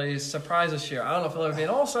has really surprised this year. I don't know if he'll ever be an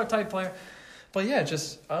all-star type player. But yeah,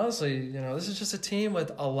 just honestly, this is just a team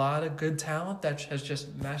with a lot of good talent that has just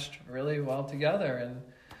meshed really well together. And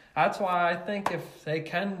that's why I think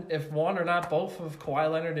if one or not both of Kawhi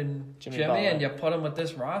Leonard and Jimmy and you put them with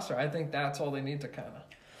this roster, I think that's all they need to kind of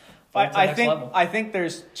I think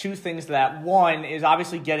there's two things to that. One is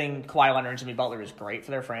obviously getting Kawhi Leonard and Jimmy Butler is great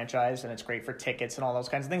for their franchise, and it's great for tickets and all those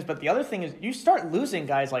kinds of things. But the other thing is you start losing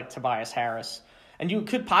guys like Tobias Harris, and you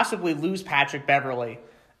could possibly lose Patrick Beverley.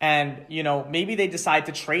 And, maybe they decide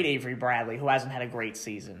to trade Avery Bradley, who hasn't had a great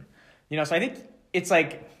season. So I think it's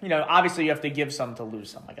obviously you have to give some to lose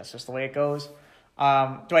some. I guess just the way it goes. Do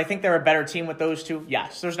I think they're a better team with those two?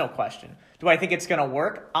 Yes, there's no question. Do I think it's going to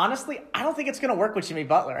work? Honestly, I don't think it's going to work with Jimmy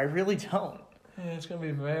Butler. I really don't. Yeah, it's going to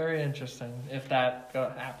be very interesting if that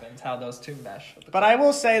happens, how those two mesh. But I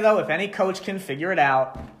will say, though, if any coach can figure it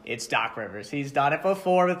out, it's Doc Rivers. He's done it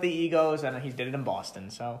before with the egos, and he did it in Boston.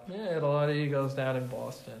 So yeah, he had a lot of egos down in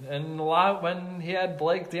Boston. And a lot when he had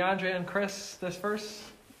Blake, DeAndre, and Chris this first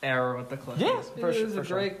era with the Clippers. Yeah, he was a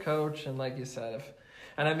great coach, and like you said,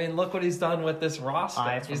 look what he's done with this roster.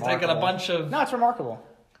 He's remarkable. Taken a bunch of... No, it's remarkable.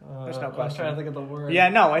 There's no question. I'm trying to think of the word. Yeah,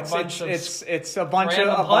 no, it's a bunch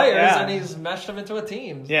of players, and he's meshed them into a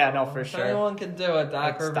team. So yeah, no, for sure. If anyone can do it,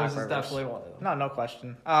 Doc Rivers is definitely one of them. No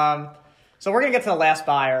question. So we're gonna get to the last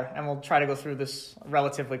buyer, and we'll try to go through this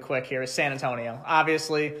relatively quick here. Is San Antonio?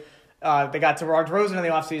 Obviously, they got DeMar DeRozan in the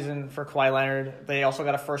offseason for Kawhi Leonard. They also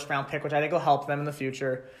got a first-round pick, which I think will help them in the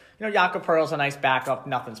future. Jakob Poeltl's a nice backup,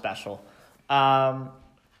 nothing special.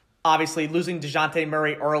 Obviously, losing DeJounte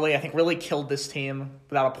Murray early, I think, really killed this team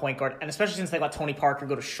without a point guard. And especially since they let Tony Parker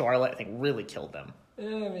go to Charlotte, I think really killed them.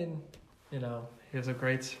 Yeah, he was a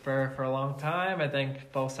great Spur for a long time. I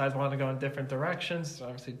think both sides wanted to go in different directions.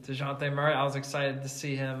 Obviously, DeJounte Murray, I was excited to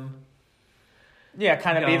see him. Yeah,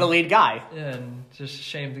 kind of be the lead guy. Yeah, and just a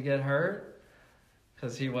shame to get hurt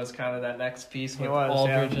because he was kind of that next piece with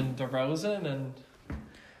Aldridge and DeRozan. And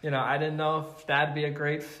I didn't know if that'd be a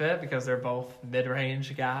great fit because they're both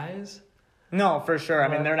mid-range guys. No, for sure.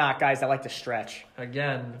 They're not guys that like to stretch.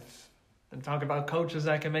 Again, And talk about coaches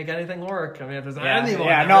that can make anything work. I mean, if there's Yeah, anyone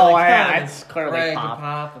yeah, that no, really can, it's clearly Greg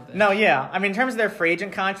Pop. No, yeah. I mean, in terms of their free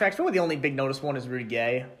agent contracts, really the only big noticeable one is Rudy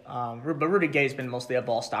Gay. But Rudy Gay's been mostly a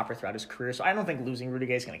ball stopper throughout his career, so I don't think losing Rudy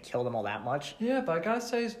Gay is going to kill them all that much. Yeah, but I gotta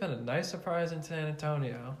say he's been a nice surprise in San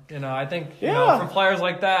Antonio. You know, I think for players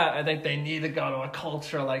like that, I think they need to go to a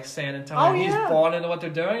culture like San Antonio. Oh, He's yeah. bought into what they're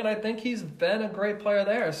doing, and I think he's been a great player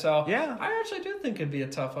there. So Yeah. I actually do think it'd be a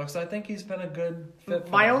tough one because I think he's been a good fit.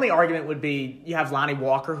 For My them. only argument would be you have Lonnie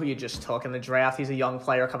Walker, who you just took in the draft. He's a young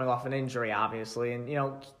player coming off an injury, obviously. And,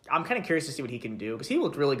 I'm kind of curious to see what he can do because he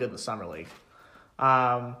looked really good in the summer league.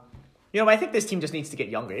 But I think this team just needs to get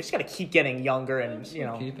younger. They just got to keep getting younger and,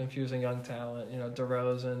 keep infusing young talent.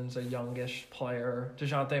 DeRozan's a youngish player.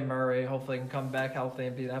 DeJounte Murray hopefully can come back healthy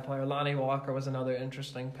and be that player. Lonnie Walker was another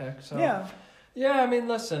interesting pick. So yeah, I mean,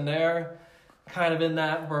 listen, they're kind of in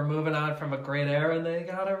that we're moving on from a great era and they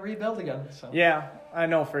got to rebuild again. So Yeah, I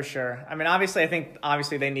know for sure. I mean, I think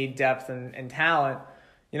they need depth and talent.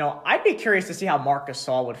 I'd be curious to see how Marc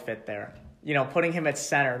Gasol would fit there. Putting him at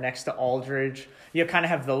center next to Aldridge. You kind of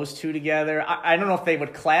have those two together. I don't know if they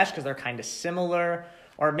would clash because they're kind of similar.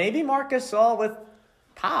 Or maybe Marc Gasol with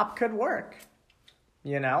Pop could work.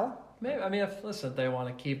 Maybe. I mean, if they want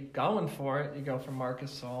to keep going for it, you go for Marc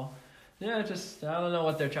Gasol. Yeah, I don't know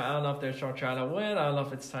what they're trying. I don't know if they're still trying to win. I don't know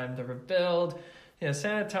if it's time to rebuild.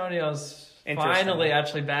 San Antonio's finally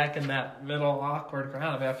actually back in that middle awkward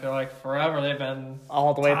ground. I mean, I feel like forever they've been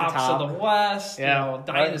all the way at the top of the West, yeah,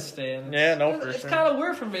 dynasty. And it's kind of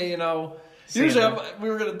weird for me, Usually, we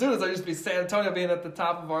were going to do this. I used to be San Antonio being at the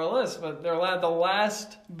top of our list, but they're the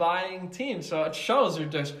last buying team, so it shows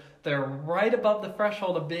they're right above the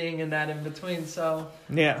threshold of being in that in between. So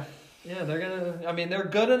yeah, they're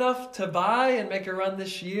good enough to buy and make a run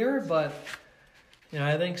this year, but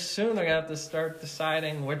I think soon they're gonna have to start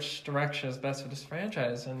deciding which direction is best for this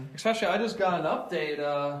franchise. And especially, I just got an update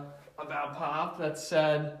about Pop that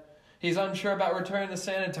said he's unsure about returning to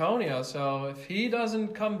San Antonio. So if he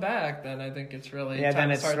doesn't come back, then I think it's really time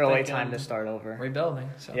to start over rebuilding.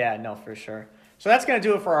 So. Yeah, no, for sure. So that's going to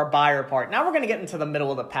do it for our buyer part. Now we're going to get into the middle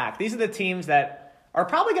of the pack. These are the teams that are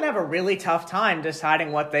probably going to have a really tough time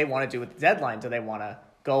deciding what they want to do with the deadline. Do they want to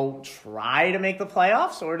go try to make the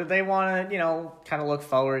playoffs, or do they want to, kind of look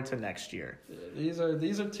forward to next year? These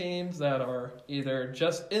are teams that are either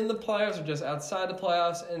just in the playoffs or just outside the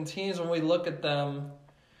playoffs, and teams, when we look at them,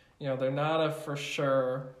 they're not a for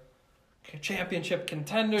sure championship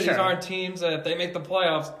contender. Sure. These aren't teams that if they make the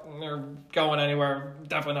playoffs, they're going anywhere,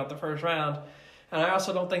 definitely not the first round. And I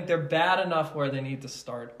also don't think they're bad enough where they need to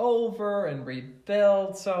start over and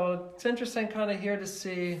rebuild. So it's interesting kind of here to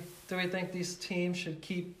see, do we think these teams should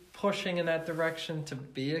keep pushing in that direction to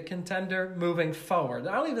be a contender moving forward?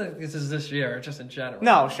 I don't even think this is this year, just in general.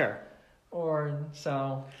 No, sure. It's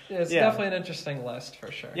definitely an interesting list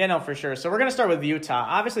for sure. Yeah, no, for sure. So we're going to start with Utah.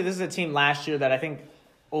 Obviously, this is a team last year that I think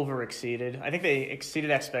over-exceeded. I think they exceeded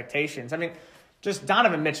expectations. I mean, just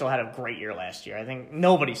Donovan Mitchell had a great year last year. I think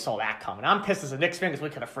nobody saw that coming. I'm pissed as a Knicks fan because we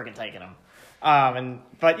could have friggin' taken him.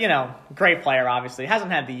 But great player, obviously.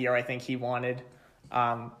 Hasn't had the year I think he wanted.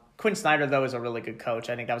 Quinn Snyder, though, is a really good coach.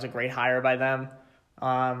 I think that was a great hire by them.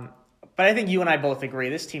 But I think you and I both agree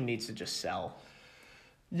this team needs to just sell.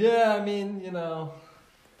 Yeah, I mean,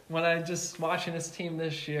 when I just watching this team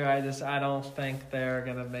this year, I don't think they're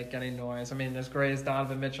going to make any noise. I mean, as great as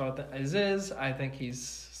Donovan Mitchell is, I think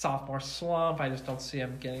he's sophomore slump. I just don't see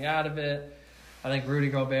him getting out of it. I think Rudy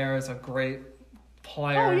Gobert is a great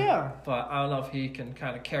player. Oh, yeah. But I don't know if he can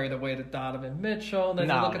kind of carry the weight of Donovan Mitchell. Then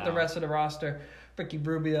you look at the rest of the roster. Ricky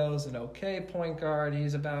Rubio's an okay point guard.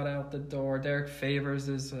 He's about out the door. Derek Favors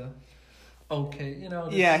is okay,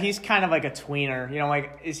 Yeah, he's kind of like a tweener.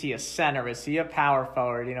 Is he a center? Is he a power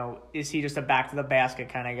forward? Is he just a back-to-the-basket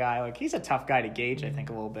kind of guy? He's a tough guy to gauge, I think,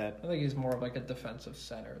 a little bit. I think he's more of a defensive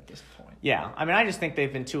center at this point. Yeah, I mean, I just think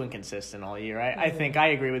they've been too inconsistent all year. I think I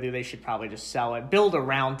agree with you. They should probably just sell it. Build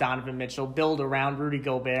around Donovan Mitchell. Build around Rudy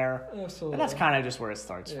Gobert. Absolutely. And that's kind of just where it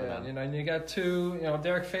starts for them. And you got two,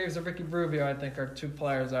 Derek Favors and Ricky Rubio, I think, are two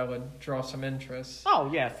players that would draw some interest.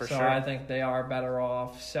 Oh, yeah, for sure. So I think they are better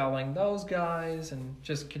off selling those guys and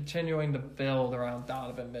just continuing to build around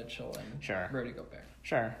Donovan Mitchell and Rudy Gobert.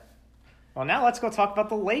 Sure. Well, now let's go talk about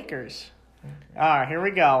the Lakers. Okay. All right, here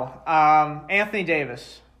we go. Anthony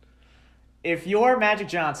Davis. If you're Magic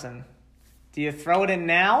Johnson, do you throw it in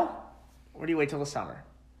now or do you wait till the summer?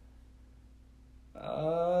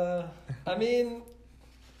 I mean...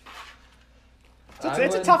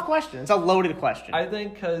 It's a tough question. It's a loaded question. I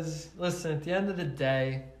think because, listen, at the end of the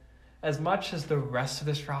day, as much as the rest of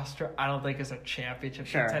this roster, I don't think is a championship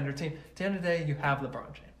contender team. At the end of the day, you have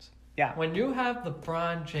LeBron James. Yeah. When you have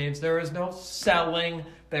LeBron James, there is no selling.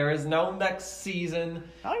 There is no next season.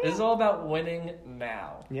 Oh, yeah. It's all about winning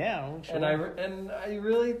now. Yeah, sure. And I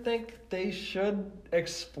really think they should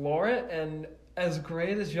explore it. And as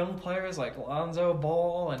great as young players like Lonzo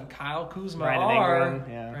Ball and Kyle Kuzma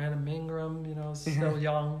Brandon Ingram, still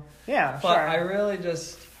young. Yeah, but sure. I really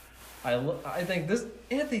I think this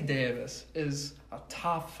Anthony Davis is a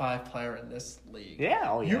top 5 player in this league. Yeah,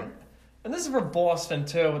 oh yeah. And this is for Boston,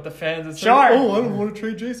 too, with the fans that say, Sure. I don't want to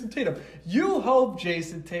trade Jason Tatum. You hope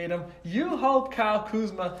you hope Kyle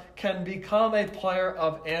Kuzma can become a player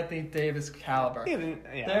of Anthony Davis caliber.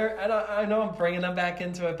 Yeah. I know I'm bringing them back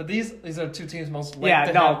into it, but these are the 2 teams most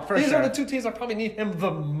linked to him. For these sure. are the 2 teams that probably need him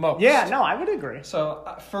the most. Yeah, no, I would agree. So,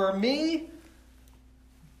 for me,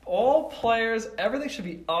 all players, everything should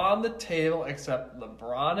be on the table except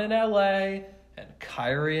LeBron in LA and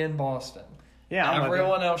Kyrie in Boston. Yeah,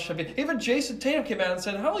 everyone else should be. Even Jason Tatum came out and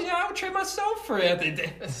said, "Hell yeah, I would trade myself for Anthony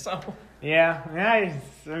Davis." So yeah. I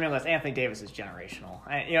mean, listen, Anthony Davis is generational.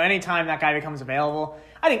 Anytime that guy becomes available,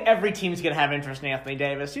 I think every team's gonna have interest in Anthony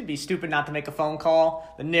Davis. You'd be stupid not to make a phone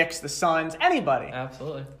call. The Knicks, the Suns, anybody.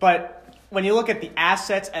 Absolutely. But when you look at the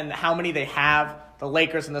assets and how many they have, the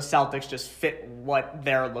Lakers and the Celtics just fit what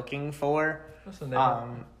they're looking for. Listen,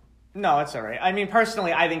 no, it's all right. I mean,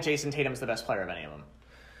 personally, I think Jason Tatum's the best player of any of them.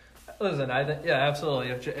 Listen, I think absolutely.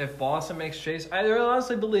 If Boston makes Jason, I really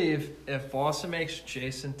honestly believe if Boston makes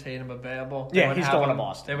Jason Tatum available, he's going to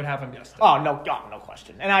Boston. They would have him yesterday. Oh no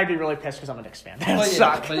question. And I'd be really pissed because I'm a Knicks fan.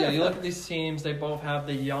 But you look at these teams; they both have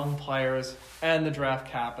the young players and the draft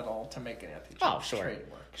capital to make an Anthony Davis trade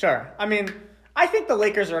work. Sure. I mean, I think the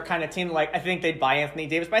Lakers are a kind of team I think they'd buy Anthony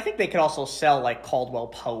Davis, but I think they could also sell Caldwell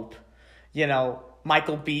Pope,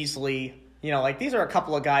 Michael Beasley. These are a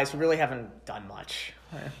couple of guys who really haven't done much.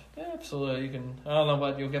 Yeah, absolutely. I don't know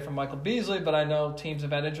what you'll get from Michael Beasley, but I know teams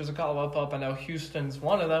have had interest in Caldwell Pope. I know Houston's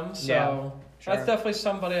one of them, so that's definitely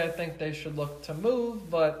somebody I think they should look to move.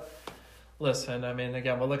 But listen, I mean,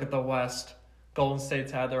 again, we'll look at the West. Golden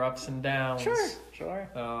State's had their ups and downs. Sure.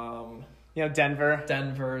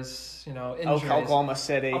 Denver's, injuries. Oklahoma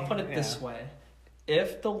City. I'll put it this way.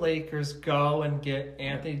 If the Lakers go and get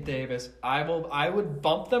Anthony Davis, I would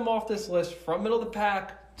bump them off this list from middle of the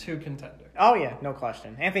pack to contender. Oh, yeah, no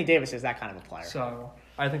question. Anthony Davis is that kind of a player. So,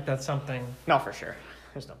 I think that's something... No, for sure.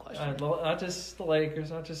 There's no question. Not just the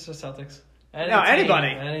Lakers, not just the Celtics. Anybody.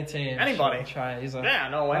 Any team. Anybody. Try.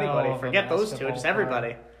 Anybody. Forget those 2. Just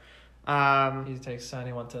everybody. He takes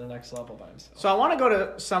anyone to the next level by himself. So I want to go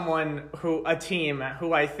to a team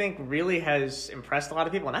who I think really has impressed a lot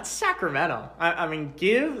of people, and that's Sacramento. I mean,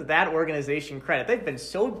 give that organization credit. They've been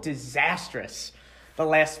so disastrous the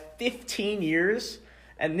last 15 years.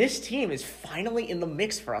 And this team is finally in the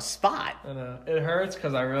mix for a spot. I know. It hurts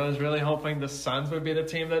because I was really hoping the Suns would be the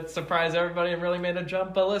team that surprised everybody and really made a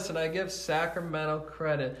jump. But listen, I give Sacramento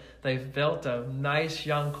credit. They've built a nice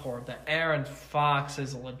young core. The Aaron Fox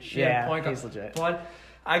is a legit point guard. He's legit. But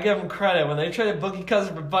I give him credit. When they traded Boogie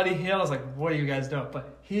Cousins for Buddy Hield, I was like, what are you guys doing?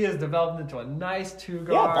 But he has developed into a nice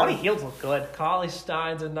 2-guard. Yeah, Buddy Hield's look good. Cauley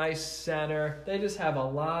Stein's a nice center. They just have a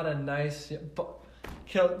lot of nice...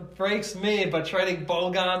 breaks me, but trading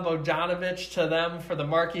Bogdanovich to them for the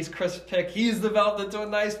Marquise Chris pick, he's developed into a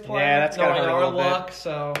nice player. Yeah, that's got to hurt a little bit.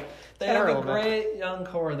 So they have a great young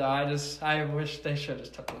core, though. I wish they should have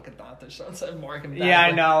just took Luka Doncic instead of Morgan Bagley. Yeah,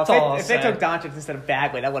 I know. If they took Doncic instead of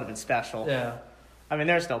Bagley, that would have been special. Yeah. I mean,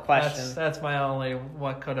 there's no question. That's my only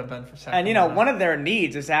what could have been for Sacramento. And, one of their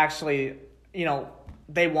needs is actually,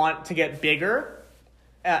 they want to get bigger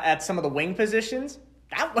at some of the wing positions.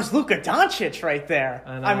 That was Luka Doncic right there.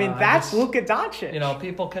 I mean, that's Luka Doncic.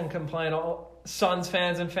 People can complain. Suns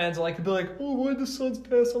fans and fans could be like, oh, why did the Suns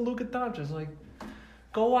pass on Luka Doncic?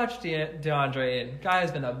 Go watch DeAndre Ayton. Guy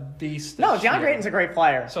has been a beast this year. DeAndre Ayton's a great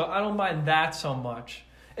player. So I don't mind that so much.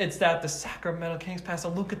 It's that the Sacramento Kings passed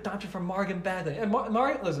on Luka Doncic for Morgan Bagley. And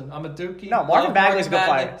listen, I'm a Dookie. No, Morgan Bagley's a good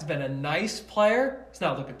player. He's been a nice player. It's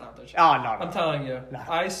not Luka Doncic. Oh, no. I'm telling you. No.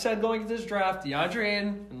 I said going into this draft, DeAndre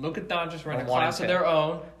Ayton and Luka Doncic were in a class of their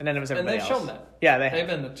own. And then it was everybody else. And they've shown that. Yeah, they've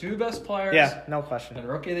been the 2 best players. Yeah, no question. And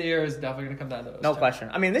Rookie of the Year is definitely going to come down to those. No question.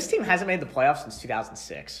 I mean, this team hasn't made the playoffs since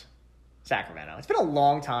 2006. Sacramento. It's been a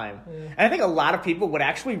long time. Yeah. And I think a lot of people would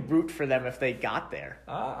actually root for them if they got there.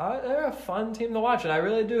 They're a fun team to watch, and I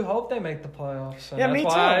really do hope they make the playoffs. And yeah, me too.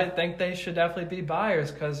 That's why I think they should definitely be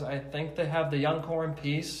buyers, because I think they have the young core in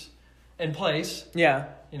place. Yeah.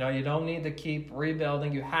 You don't need to keep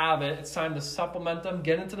rebuilding. You have it. It's time to supplement them,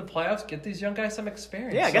 get into the playoffs, get these young guys some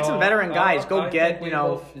experience. Yeah, get some veteran guys. Go get,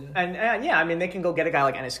 and I mean, they can go get a guy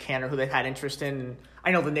like Enes Kanter, who they've had interest in.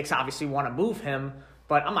 I know the Knicks obviously want to move him,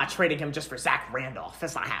 But I'm not trading him just for Zach Randolph.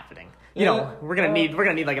 That's not happening. We're gonna need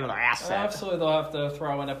like another asset. Absolutely, they'll have to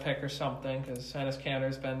throw in a pick or something because Enes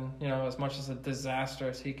Kanter's been, as much as a disaster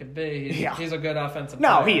as he could be, he's a good offensive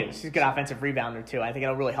player. No, he is. He's a good offensive rebounder too. I think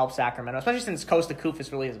it'll really help Sacramento, especially since Costa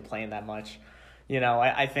Koufos really isn't playing that much.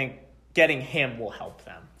 I think getting him will help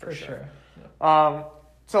them for sure. Yeah.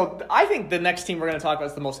 So I think the next team we're going to talk about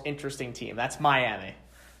is the most interesting team. That's Miami.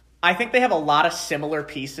 I think they have a lot of similar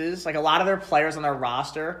pieces. Like a lot of their players on their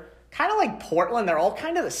roster, kind of like Portland, they're all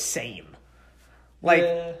kind of the same.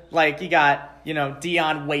 Like you got,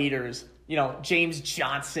 Dion Waiters, James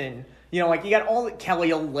Johnson, you got all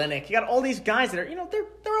Kelly Olynyk. You got all these guys that are,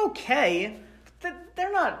 they're okay.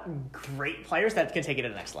 They're not great players that can take it to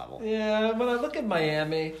the next level. Yeah, when I look at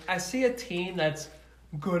Miami, I see a team that's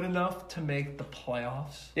good enough to make the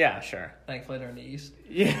playoffs. Yeah, sure. Thankfully, they're in the East.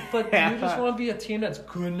 Yeah. But do you just want to be a team that's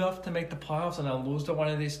good enough to make the playoffs and then lose to one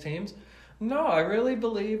of these teams? No, I really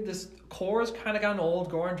believe this core has kind of gotten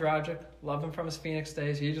old. Goran Dragic, love him from his Phoenix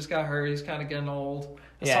days. He just got hurt. He's kind of getting old.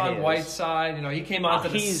 Hassan Whiteside, he came onto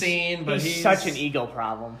the scene, but he's such an ego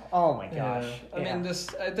problem. Oh my gosh. Yeah.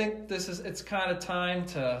 I think it's kind of time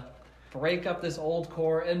to break up this old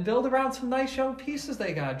core and build around some nice young pieces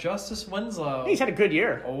they got. Justice Winslow. He's had a good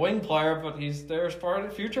year. A wing player, but he's their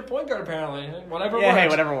future point guard apparently.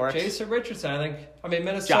 Whatever works. Jason Richardson,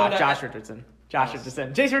 Minnesota. Josh Richardson.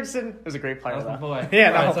 Jason Richardson was a great player, though. Boy.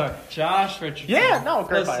 Yeah, Sorry. Josh Richardson. Yeah, no,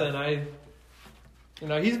 great player.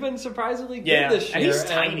 Listen, he's been surprisingly good this year. And he's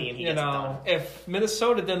tiny and he gets it done. If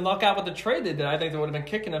Minnesota didn't luck out with the trade they did, I think they would have been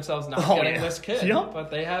kicking themselves not getting this kid. Yep. But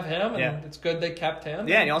they have him, and it's good they kept him.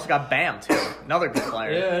 Yeah, and you also got Bam, too. Another good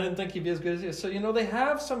player. Yeah, I didn't think he'd be as good as he is. So, they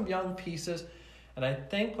have some young pieces, and I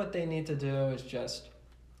think what they need to do is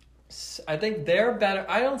I think they're better.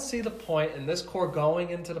 I don't see the point in this core going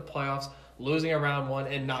into the playoffs, losing a round one,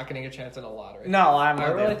 and not getting a chance in a lottery. No, I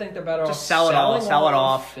really think they're better off sell it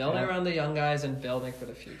off, building around the young guys and building for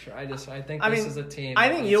the future. I think this is a team. I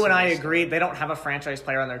think you and I agree they don't have a franchise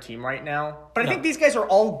player on their team right now, but I think these guys are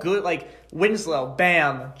all good. Like Winslow,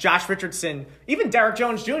 Bam, Josh Richardson, even Derrick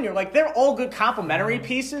Jones Jr. Like they're all good complementary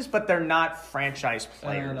pieces, but they're not franchise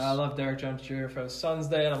players. And I love Derrick Jones Jr. for his son's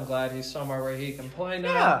day, and I'm glad he's somewhere where he can play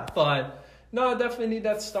now. Yeah. But no, I definitely need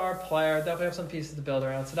that star player. Definitely have some pieces to build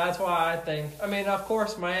around. So that's why I think, of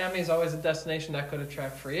course, Miami is always a destination that could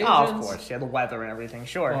attract free agents. Oh, of course. Yeah, the weather and everything,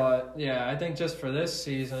 sure. But, yeah, I think just for this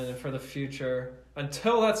season and for the future,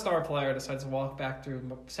 until that star player decides to walk back through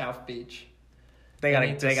South Beach, they gotta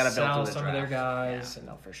build sell some of their guys.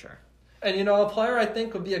 Yeah, no, for sure. And, a player I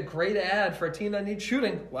think would be a great ad for a team that needs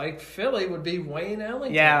shooting, like Philly, would be Wayne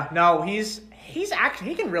Ellington. Yeah, no, he's actually,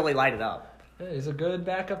 he can really light it up. Yeah, he's a good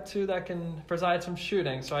backup too that can provide some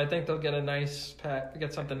shooting. So I think they'll get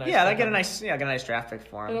get something nice. Yeah, they get a nice draft pick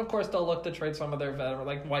for him. And of course they'll look to trade some of their veterans,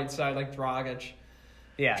 like Whiteside, like Dragic.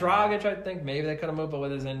 Yeah, Dragic, I think maybe they could have moved, but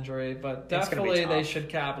with his injury, but definitely they should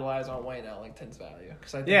capitalize on Wayne Ellington's value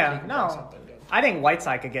because I think he can bring something good. I think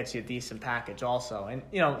Whiteside could get you a decent package also, and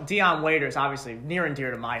Dion Waiters obviously near and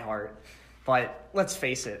dear to my heart. But let's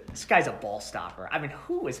face it, this guy's a ball stopper.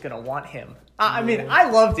 Who is going to want him? I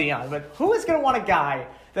love Dion, but who is going to want a guy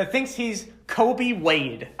that thinks he's Kobe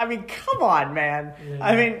Wade? Come on, man.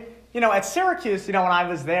 Yeah. At Syracuse, when I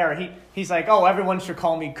was there, he's like, oh, everyone should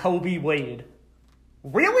call me Kobe Wade.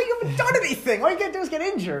 Really? You haven't done anything. All you got to do is get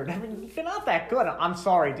injured. You're not that good. I'm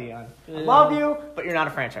sorry, Dion. I love you, but you're not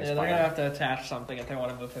a franchise player. They're going to have to attach something if they want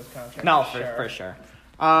to move his contract. No, for sure.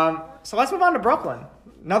 So let's move on to Brooklyn.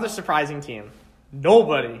 Another surprising team.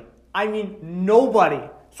 Nobody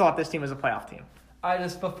thought this team was a playoff team.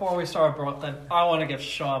 Before we start Brooklyn, I want to give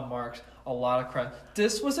Sean Marks a lot of credit.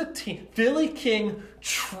 This was a team. Billy King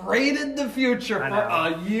traded the future for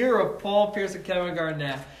a year of Paul Pierce and Kevin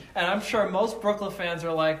Garnett. And I'm sure most Brooklyn fans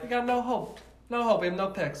are like, we got no hope. No hope. We have no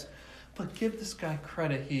picks. But give this guy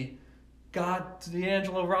credit. He got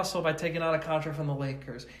D'Angelo Russell by taking out a contract from the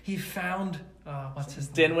Lakers. He found, what's his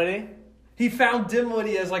name? Dinwiddie? He found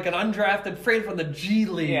Dinwiddie as like an undrafted frame from the G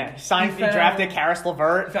League. Yeah, he drafted Karis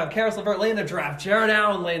LeVert. He found Karis LeVert late in the draft. Jared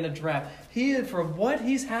Allen late in the draft. For what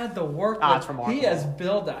he's had to work with, he has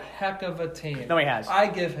built a heck of a team. No, he has. I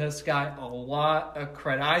give this guy a lot of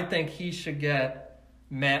credit. I think he should get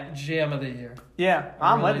GM of the year. Yeah,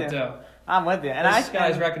 I'm with you. I'm with you. And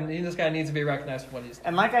this guy needs to be recognized for what he's done.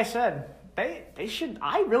 And like I said, they should.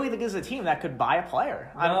 I really think this is a team that could buy a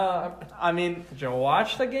player. Did you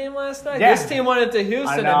watch the game last night? Yeah. This team went into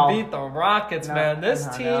Houston and beat the Rockets, man. This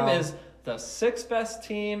team is the sixth best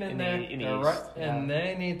team in there. And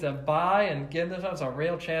they need to buy and give themselves a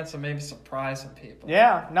real chance of maybe surprising people.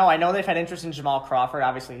 Yeah, no, I know they've had interest in Jamal Crawford.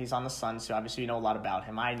 Obviously, he's on the Suns, so obviously you know a lot about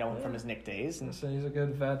him. I know him from his Knick days. So he's a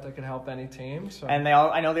good vet that could help any team. So. And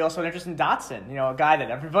I know they also have interest in Dotson, a guy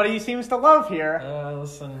that everybody seems to love here.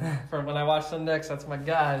 Listen, from when I watch the Knicks, that's my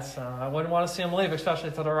guy, so I wouldn't want to see him leave,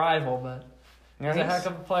 especially to the rival, but he's a heck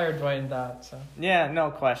of a player, Dwayne Dot. So. Yeah,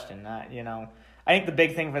 no question. I think the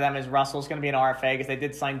big thing for them is Russell's going to be an RFA because they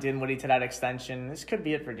did sign Dinwiddie to that extension. This could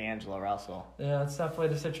be it for D'Angelo Russell. Yeah, that's definitely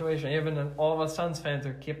the situation. Even all of us Suns fans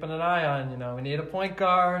are keeping an eye on, we need a point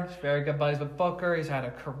guard. He's very good buddies with Booker. He's had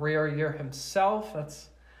a career year himself.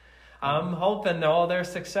 I'm hoping all their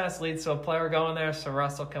success leads to a player going there so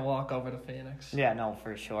Russell can walk over to Phoenix. Yeah, no,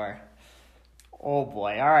 for sure. Oh,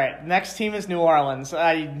 boy. All right, next team is New Orleans.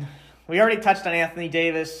 We already touched on Anthony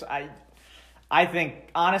Davis. I think,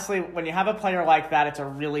 honestly, when you have a player like that, it's a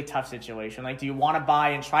really tough situation. Like, do you want to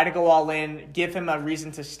buy and try to go all in, give him a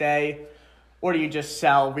reason to stay, or do you just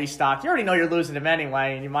sell, restock? You already know you're losing him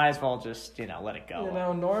anyway, and you might as well just, let it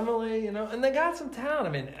go. Normally, and they got some talent. I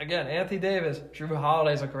mean, again, Anthony Davis, Drew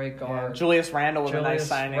Holiday's a great guard. Yeah, Julius Randle was a nice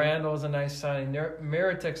signing. Randle was a nice signing.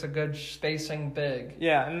 Mirotic's a good spacing big.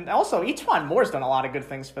 Yeah, and also, Etuan Moore's done a lot of good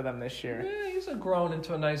things for them this year. Yeah, he's grown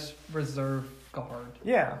into a nice reserve guard.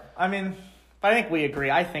 Yeah, I think we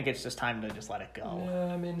agree. I think it's just time to just let it go.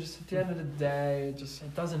 Yeah, just at the end of the day,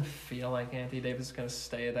 it doesn't feel like Anthony Davis is going to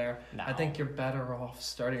stay there. No. I think you're better off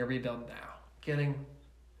starting a rebuild now.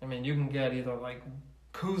 You can get either like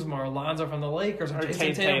Kuzma or Lonzo from the Lakers or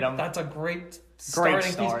Jason Tatum. That's a great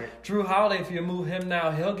starting piece. Drew Holiday, if you move him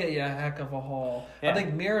now, he'll get you a heck of a haul. Yeah. I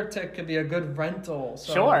think Mirotic could be a good rental.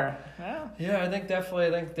 So, sure. Yeah, I think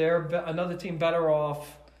they're another team better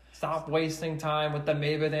off. Stop wasting time with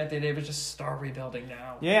maybe with Anthony Davis. Just start rebuilding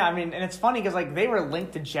now. Yeah, and it's funny because they were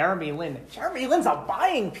linked to Jeremy Lin. Jeremy Lin's a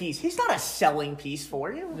buying piece. He's not a selling piece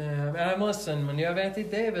for you. Yeah, listen, when you have Anthony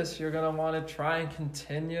Davis, you're going to want to try and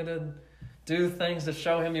continue to do things to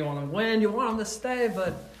show him you want to win. You want him to stay,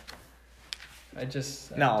 but I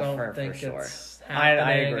don't think it's happening.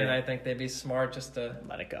 I agree. And I think they'd be smart just to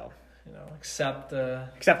let it go. Accept the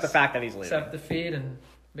fact that he's leaving. Accept defeat and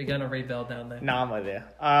begin a rebuild down there. No, I'm with you.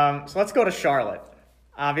 So let's go to Charlotte.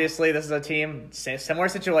 Obviously, this is a team, similar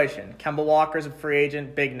situation. Kemba Walker's a free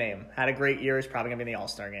agent, big name. Had a great year. He's probably going to be in the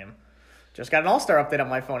All-Star game. Just got an All-Star update on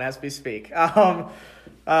my phone as we speak.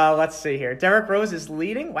 Let's see here. Derrick Rose is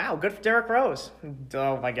leading. Wow, good for Derrick Rose.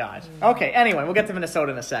 Oh, my gosh. Okay, anyway, we'll get to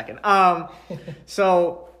Minnesota in a second.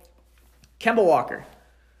 So, Kemba Walker.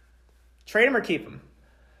 Trade him or keep him?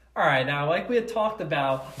 All right, now, like we had talked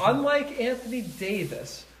about, unlike Anthony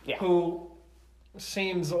Davis, who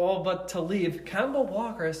seems all but to leave, Kemba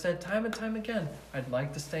Walker has said time and time again, I'd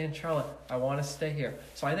like to stay in Charlotte. I want to stay here.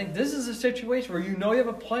 So I think this is a situation where you have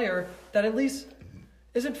a player that at least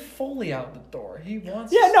isn't fully out the door. He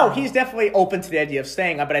wants he's definitely open to the idea of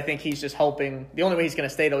staying, but I think he's just hoping the only way he's going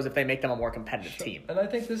to stay, though, is if they make them a more competitive team. And I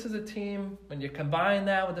think this is a team, when you combine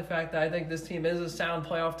that with the fact that I think this team is a sound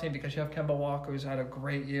playoff team because you have Kemba Walker, who's had a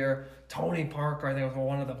great year. Tony Parker, I think, was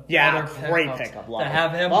one of the better great pickup. To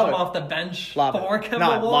have him come off the bench for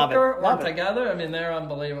Kemba Walker or together, they're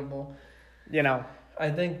unbelievable. I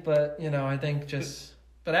think, but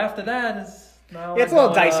after that is... it's a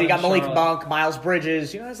little dicey. You got Malik Monk, Miles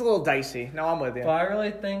Bridges. It's a little dicey. No, I'm with you. But I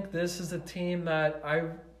really think this is a team that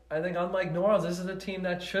I think, unlike New Orleans, this is a team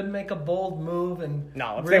that should make a bold move and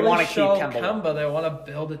if really they want to keep Kemba, they want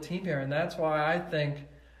to build a team here, and that's why I think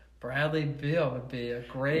Bradley Beal would be a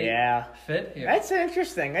great fit here. That's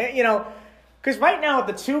interesting. Because right now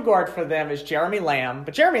the two guard for them is Jeremy Lamb,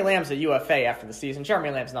 but Jeremy Lamb's a UFA after the season.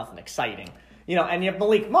 Jeremy Lamb's nothing exciting. And you have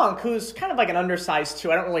Malik Monk, who's kind of like an undersized two.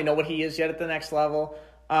 I don't really know what he is yet at the next level.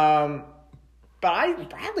 But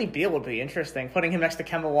Bradley Beal would be interesting, putting him next to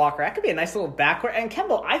Kemba Walker. That could be a nice little backcourt. And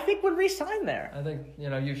Kemba, I think, would re-sign there. I think,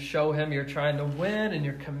 you show him you're trying to win and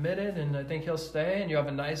you're committed, and I think he'll stay, and you have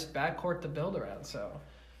a nice backcourt to build around. So,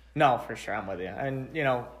 no, for sure, I'm with you. And,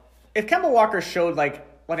 if Kemba Walker showed,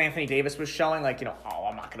 what Anthony Davis was showing,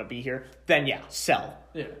 I'm not going to be here, then sell.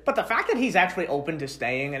 Yeah. But the fact that he's actually open to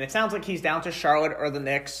staying, and it sounds like he's down to Charlotte or the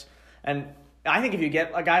Knicks, and I think if you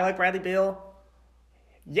get a guy like Bradley Beal,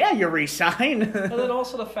 you re-sign. And then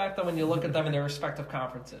also the fact that when you look at them in their respective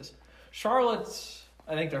conferences, Charlotte's,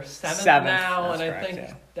 I think they're seventh now, and I think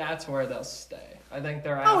that's where they'll stay. I think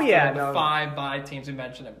they're after the 5 bye teams we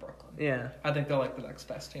mentioned in Brooklyn. Yeah. I think they're the next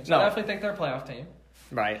best team. So I definitely think they're a playoff team.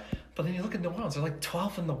 Right. But then you look at New Orleans, they're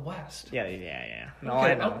 12th in the West. Yeah. No,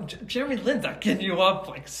 I know. Jeremy Lin's not getting you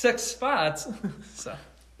up 6 spots. So.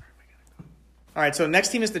 All right, so next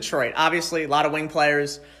team is Detroit. Obviously, a lot of wing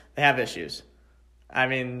players. They have issues. I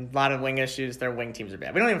mean, a lot of wing issues. Their wing teams are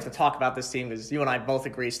bad. We don't even have to talk about this team because you and I both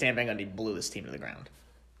agree Stan Van Gundy blew this team to the ground.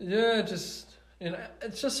 Yeah, it's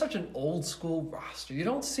just such an old school roster. You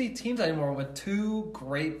don't see teams anymore with two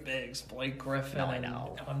great bigs, Blake Griffin and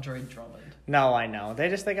Andre Drummond. No, I know. They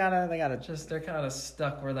gotta. They're kind of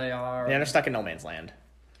stuck where they are. Yeah, they're stuck in no man's land.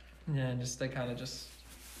 Yeah, and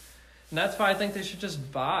and that's why I think they should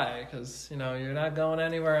just buy because you're not going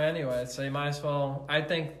anywhere anyway. So you might as well. I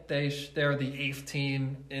think they're the 8th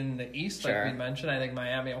team in the East, like we mentioned. I think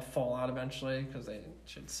Miami will fall out eventually because they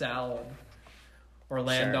should sell. And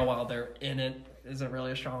Orlando, while they're in it, isn't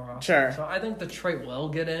really a strong roster. Sure. So I think Detroit will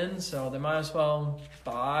get in. So they might as well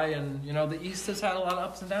buy. And the East has had a lot of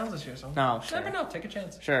ups and downs this year. So never know. Take a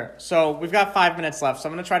chance. Sure. So we've got 5 minutes left. So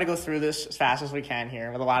I'm going to try to go through this as fast as we can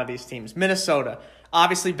here with a lot of these teams. Minnesota.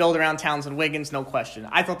 Obviously, build around Townsend Wiggins, no question.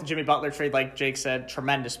 I thought the Jimmy Butler trade, like Jake said,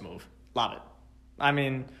 tremendous move. Love it. I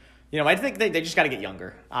mean, I think they just got to get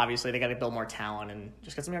younger. Obviously, they got to build more talent and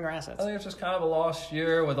just get some younger assets. I think it's just kind of a lost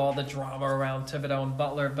year with all the drama around Thibodeau and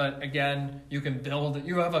Butler. But again, you can build it.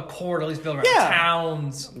 You have a core to at least build around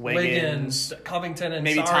Towns, Wiggins, Covington, and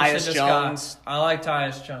maybe Tyus Jones. I like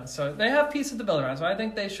Tyus Jones. So they have pieces to build around. So I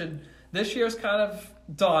think they should. This year's kind of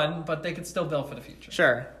done, but they could still build for the future.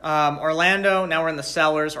 Sure. Orlando, now we're in the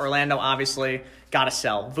sellers. Orlando, obviously, got to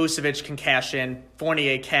sell. Vucevic can cash in.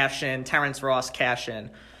 Fournier cash in. Terrence Ross cash in.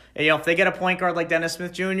 If they get a point guard like Dennis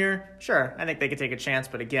Smith Jr., sure, I think they could take a chance.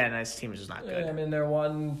 But again, this team is just not good. Yeah, I mean, they're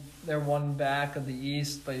one back of the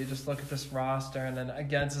East, but you just look at this roster, and then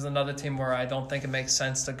again, this is another team where I don't think it makes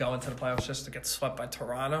sense to go into the playoffs just to get swept by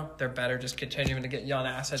Toronto. They're better just continuing to get young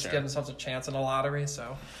assets, give themselves a chance in the lottery.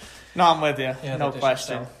 So. No, I'm with you. Yeah, no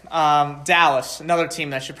question. Dallas, another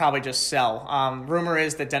team that should probably just sell. Rumor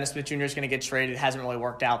is that Dennis Smith Jr. is going to get traded. It hasn't really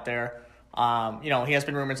worked out there. He has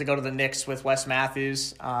been rumored to go to the Knicks with Wes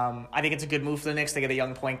Matthews. I think it's a good move for the Knicks. They get a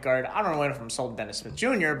young point guard. I don't know if I'm sold Dennis Smith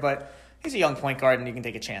Jr., but he's a young point guard, and you can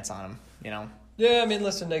take a chance on him, Yeah, I mean,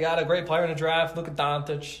 listen, they got a great player in the draft. Look at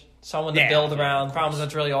Doncic, someone to build around. Problem is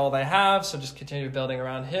that's really all they have, so just continue building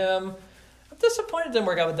around him. Disappointed it didn't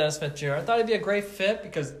work out with Dennis Smith Jr. I thought he'd be a great fit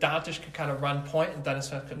because Doncic could kind of run point and Dennis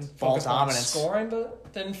Smith could focus on scoring, but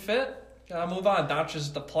it didn't fit. Gotta move on. Doncic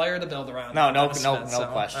is the player to build around. No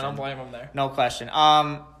question. I don't blame him there. No question.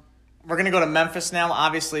 We're gonna go to Memphis now.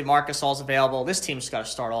 Obviously, Marc Gasol's available. This team's got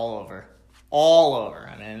to start all over.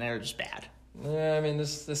 I mean, they're just bad. Yeah, I mean,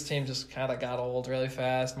 this team just kind of got old really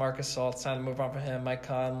fast. Marc Gasol, it's time to move on for him. Mike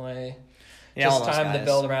Conley. Yeah, just time to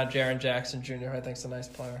build around Jaren Jackson Jr., I think is a nice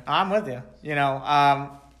player. I'm with you.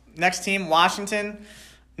 Next team, Washington.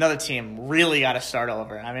 Another team really got to start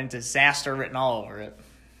over. I mean, disaster written all over it.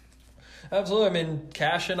 Absolutely. I mean,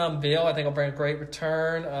 cash in on Beal, I think will bring a great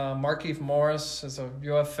return. Markieff Morris is a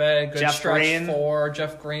UFA, good Jeff stretch Green. 4.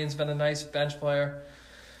 Jeff Green's been a nice bench player.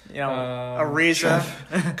 Ariza.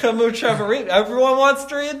 Kamucha Ariza. Everyone wants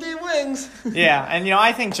 3-and-D wings. Yeah, and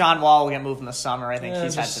I think John Wall will get moved in the summer. I think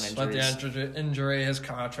he's had some injuries. Let the injury, his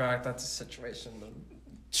contract, that's a situation.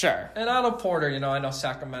 Sure. And Otto Porter, I know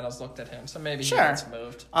Sacramento's looked at him, so maybe he gets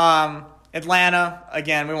moved. Atlanta,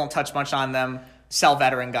 again, we won't touch much on them. Sell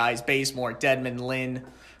veteran guys, Bazemore, Dedmon, Lynn.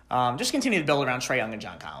 Just continue to build around Trae Young and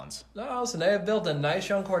John Collins. No, listen, they have built a nice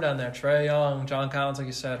young core down there. Trae Young, John Collins, like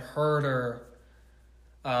you said, Herder.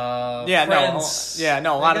 Prince. A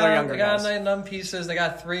lot of their younger guys. They got 9 pieces. They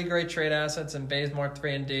got 3 great trade assets, and Bazemore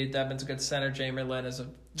 3-and-D. Dedmon's a good center. Jamie Lynn is a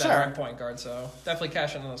veteran point guard, so definitely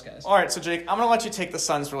cash in on those guys. All right, so Jake, I'm going to let you take the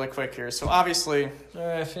Suns really quick here. So obviously, all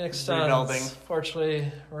right, Phoenix Suns.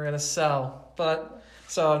 Fortunately, we're going to sell.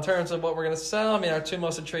 So in terms of what we're going to sell, I mean, our 2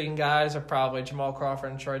 most intriguing guys are probably Jamal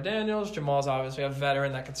Crawford and Troy Daniels. Jamal's obviously a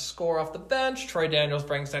veteran that can score off the bench. Troy Daniels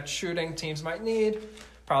brings that shooting teams might need.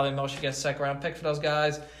 Probably Moshe gets a second-round pick for those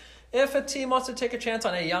guys. If a team wants to take a chance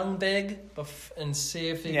on a young big and see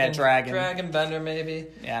if he can Dragon Bender maybe.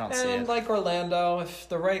 Yeah, I don't see it. And like Orlando, if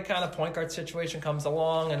the right kind of point guard situation comes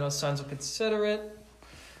along, I know Suns will consider it.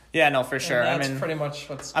 Yeah, no, for sure. And that's pretty much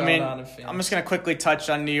what's going on in Phoenix. I'm just going to quickly touch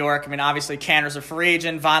on New York. I mean, obviously, Kanter's a free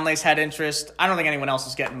agent. Vonleh's had interest. I don't think anyone else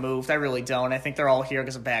is getting moved. I really don't. I think they're all here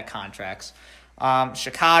because of bad contracts.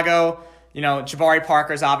 Chicago, Jabari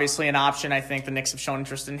Parker's obviously an option. I think the Knicks have shown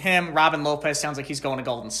interest in him. Robin Lopez sounds like he's going to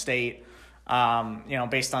Golden State,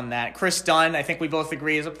 based on that. Chris Dunn, I think we both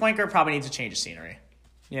agree, as a point guard, probably needs a change of scenery.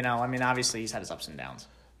 Obviously he's had his ups and downs.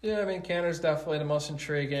 Yeah, I mean, Cantor's definitely the most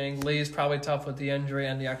intriguing. Lee's probably tough with the injury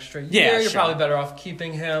and the extra year. Yeah, You're sure. probably better off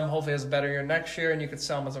keeping him. Hopefully he has a better year next year, and you could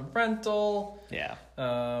sell him as a rental. Yeah.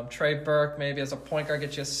 Trey Burke, maybe as a point guard,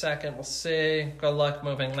 get you a second. We'll see. Good luck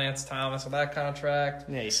moving Lance Thomas with that contract.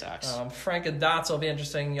 Yeah, he sucks. Frank and Dots will be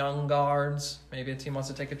interesting. Young guards. Maybe a team wants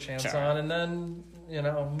to take a chance Sure. on. And then,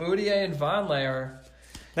 Moutier and Vonleh are...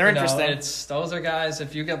 They're interesting. Those are guys,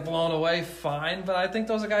 if you get blown away, fine. But I think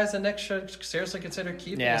those are guys the Knicks should seriously consider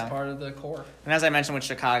keeping as part of the core. And as I mentioned with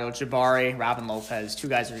Chicago, Jabari, Robin Lopez, 2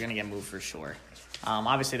 guys are going to get moved for sure.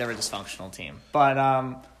 Obviously, they're a dysfunctional team. But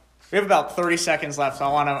we have about 30 seconds left, so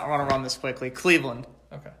I want to run this quickly. Cleveland.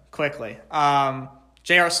 Okay. Quickly.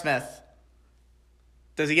 J.R. Smith.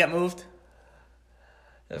 Does he get moved?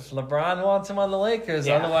 If LeBron wants him on the Lakers,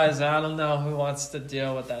 otherwise I don't know who wants to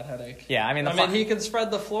deal with that headache. Yeah, I mean, he can spread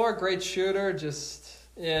the floor, great shooter. He's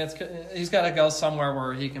got to go somewhere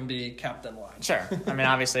where he can be kept in line. Sure. I mean,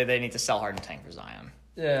 obviously they need to sell Harden Tank for Zion.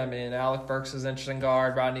 Yeah, I mean, Alec Burks is an interesting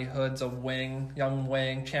guard. Rodney Hood's a young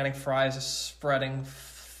wing. Channing Frye's a spreading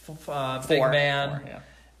big man. 4, yeah.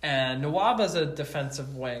 And Nwaba's a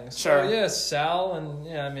defensive wing. Sure. So, sell.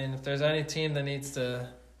 And, I mean, if there's any team that needs to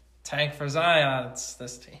tank for Zion, it's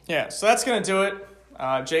this team. Yeah, so that's going to do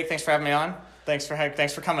it. Jake, thanks for having me on. Thanks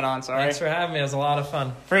for coming on, sorry. Thanks for having me. It was a lot of fun.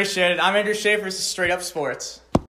 Appreciate it. I'm Andrew Schaefer. This is Straight Up Sports.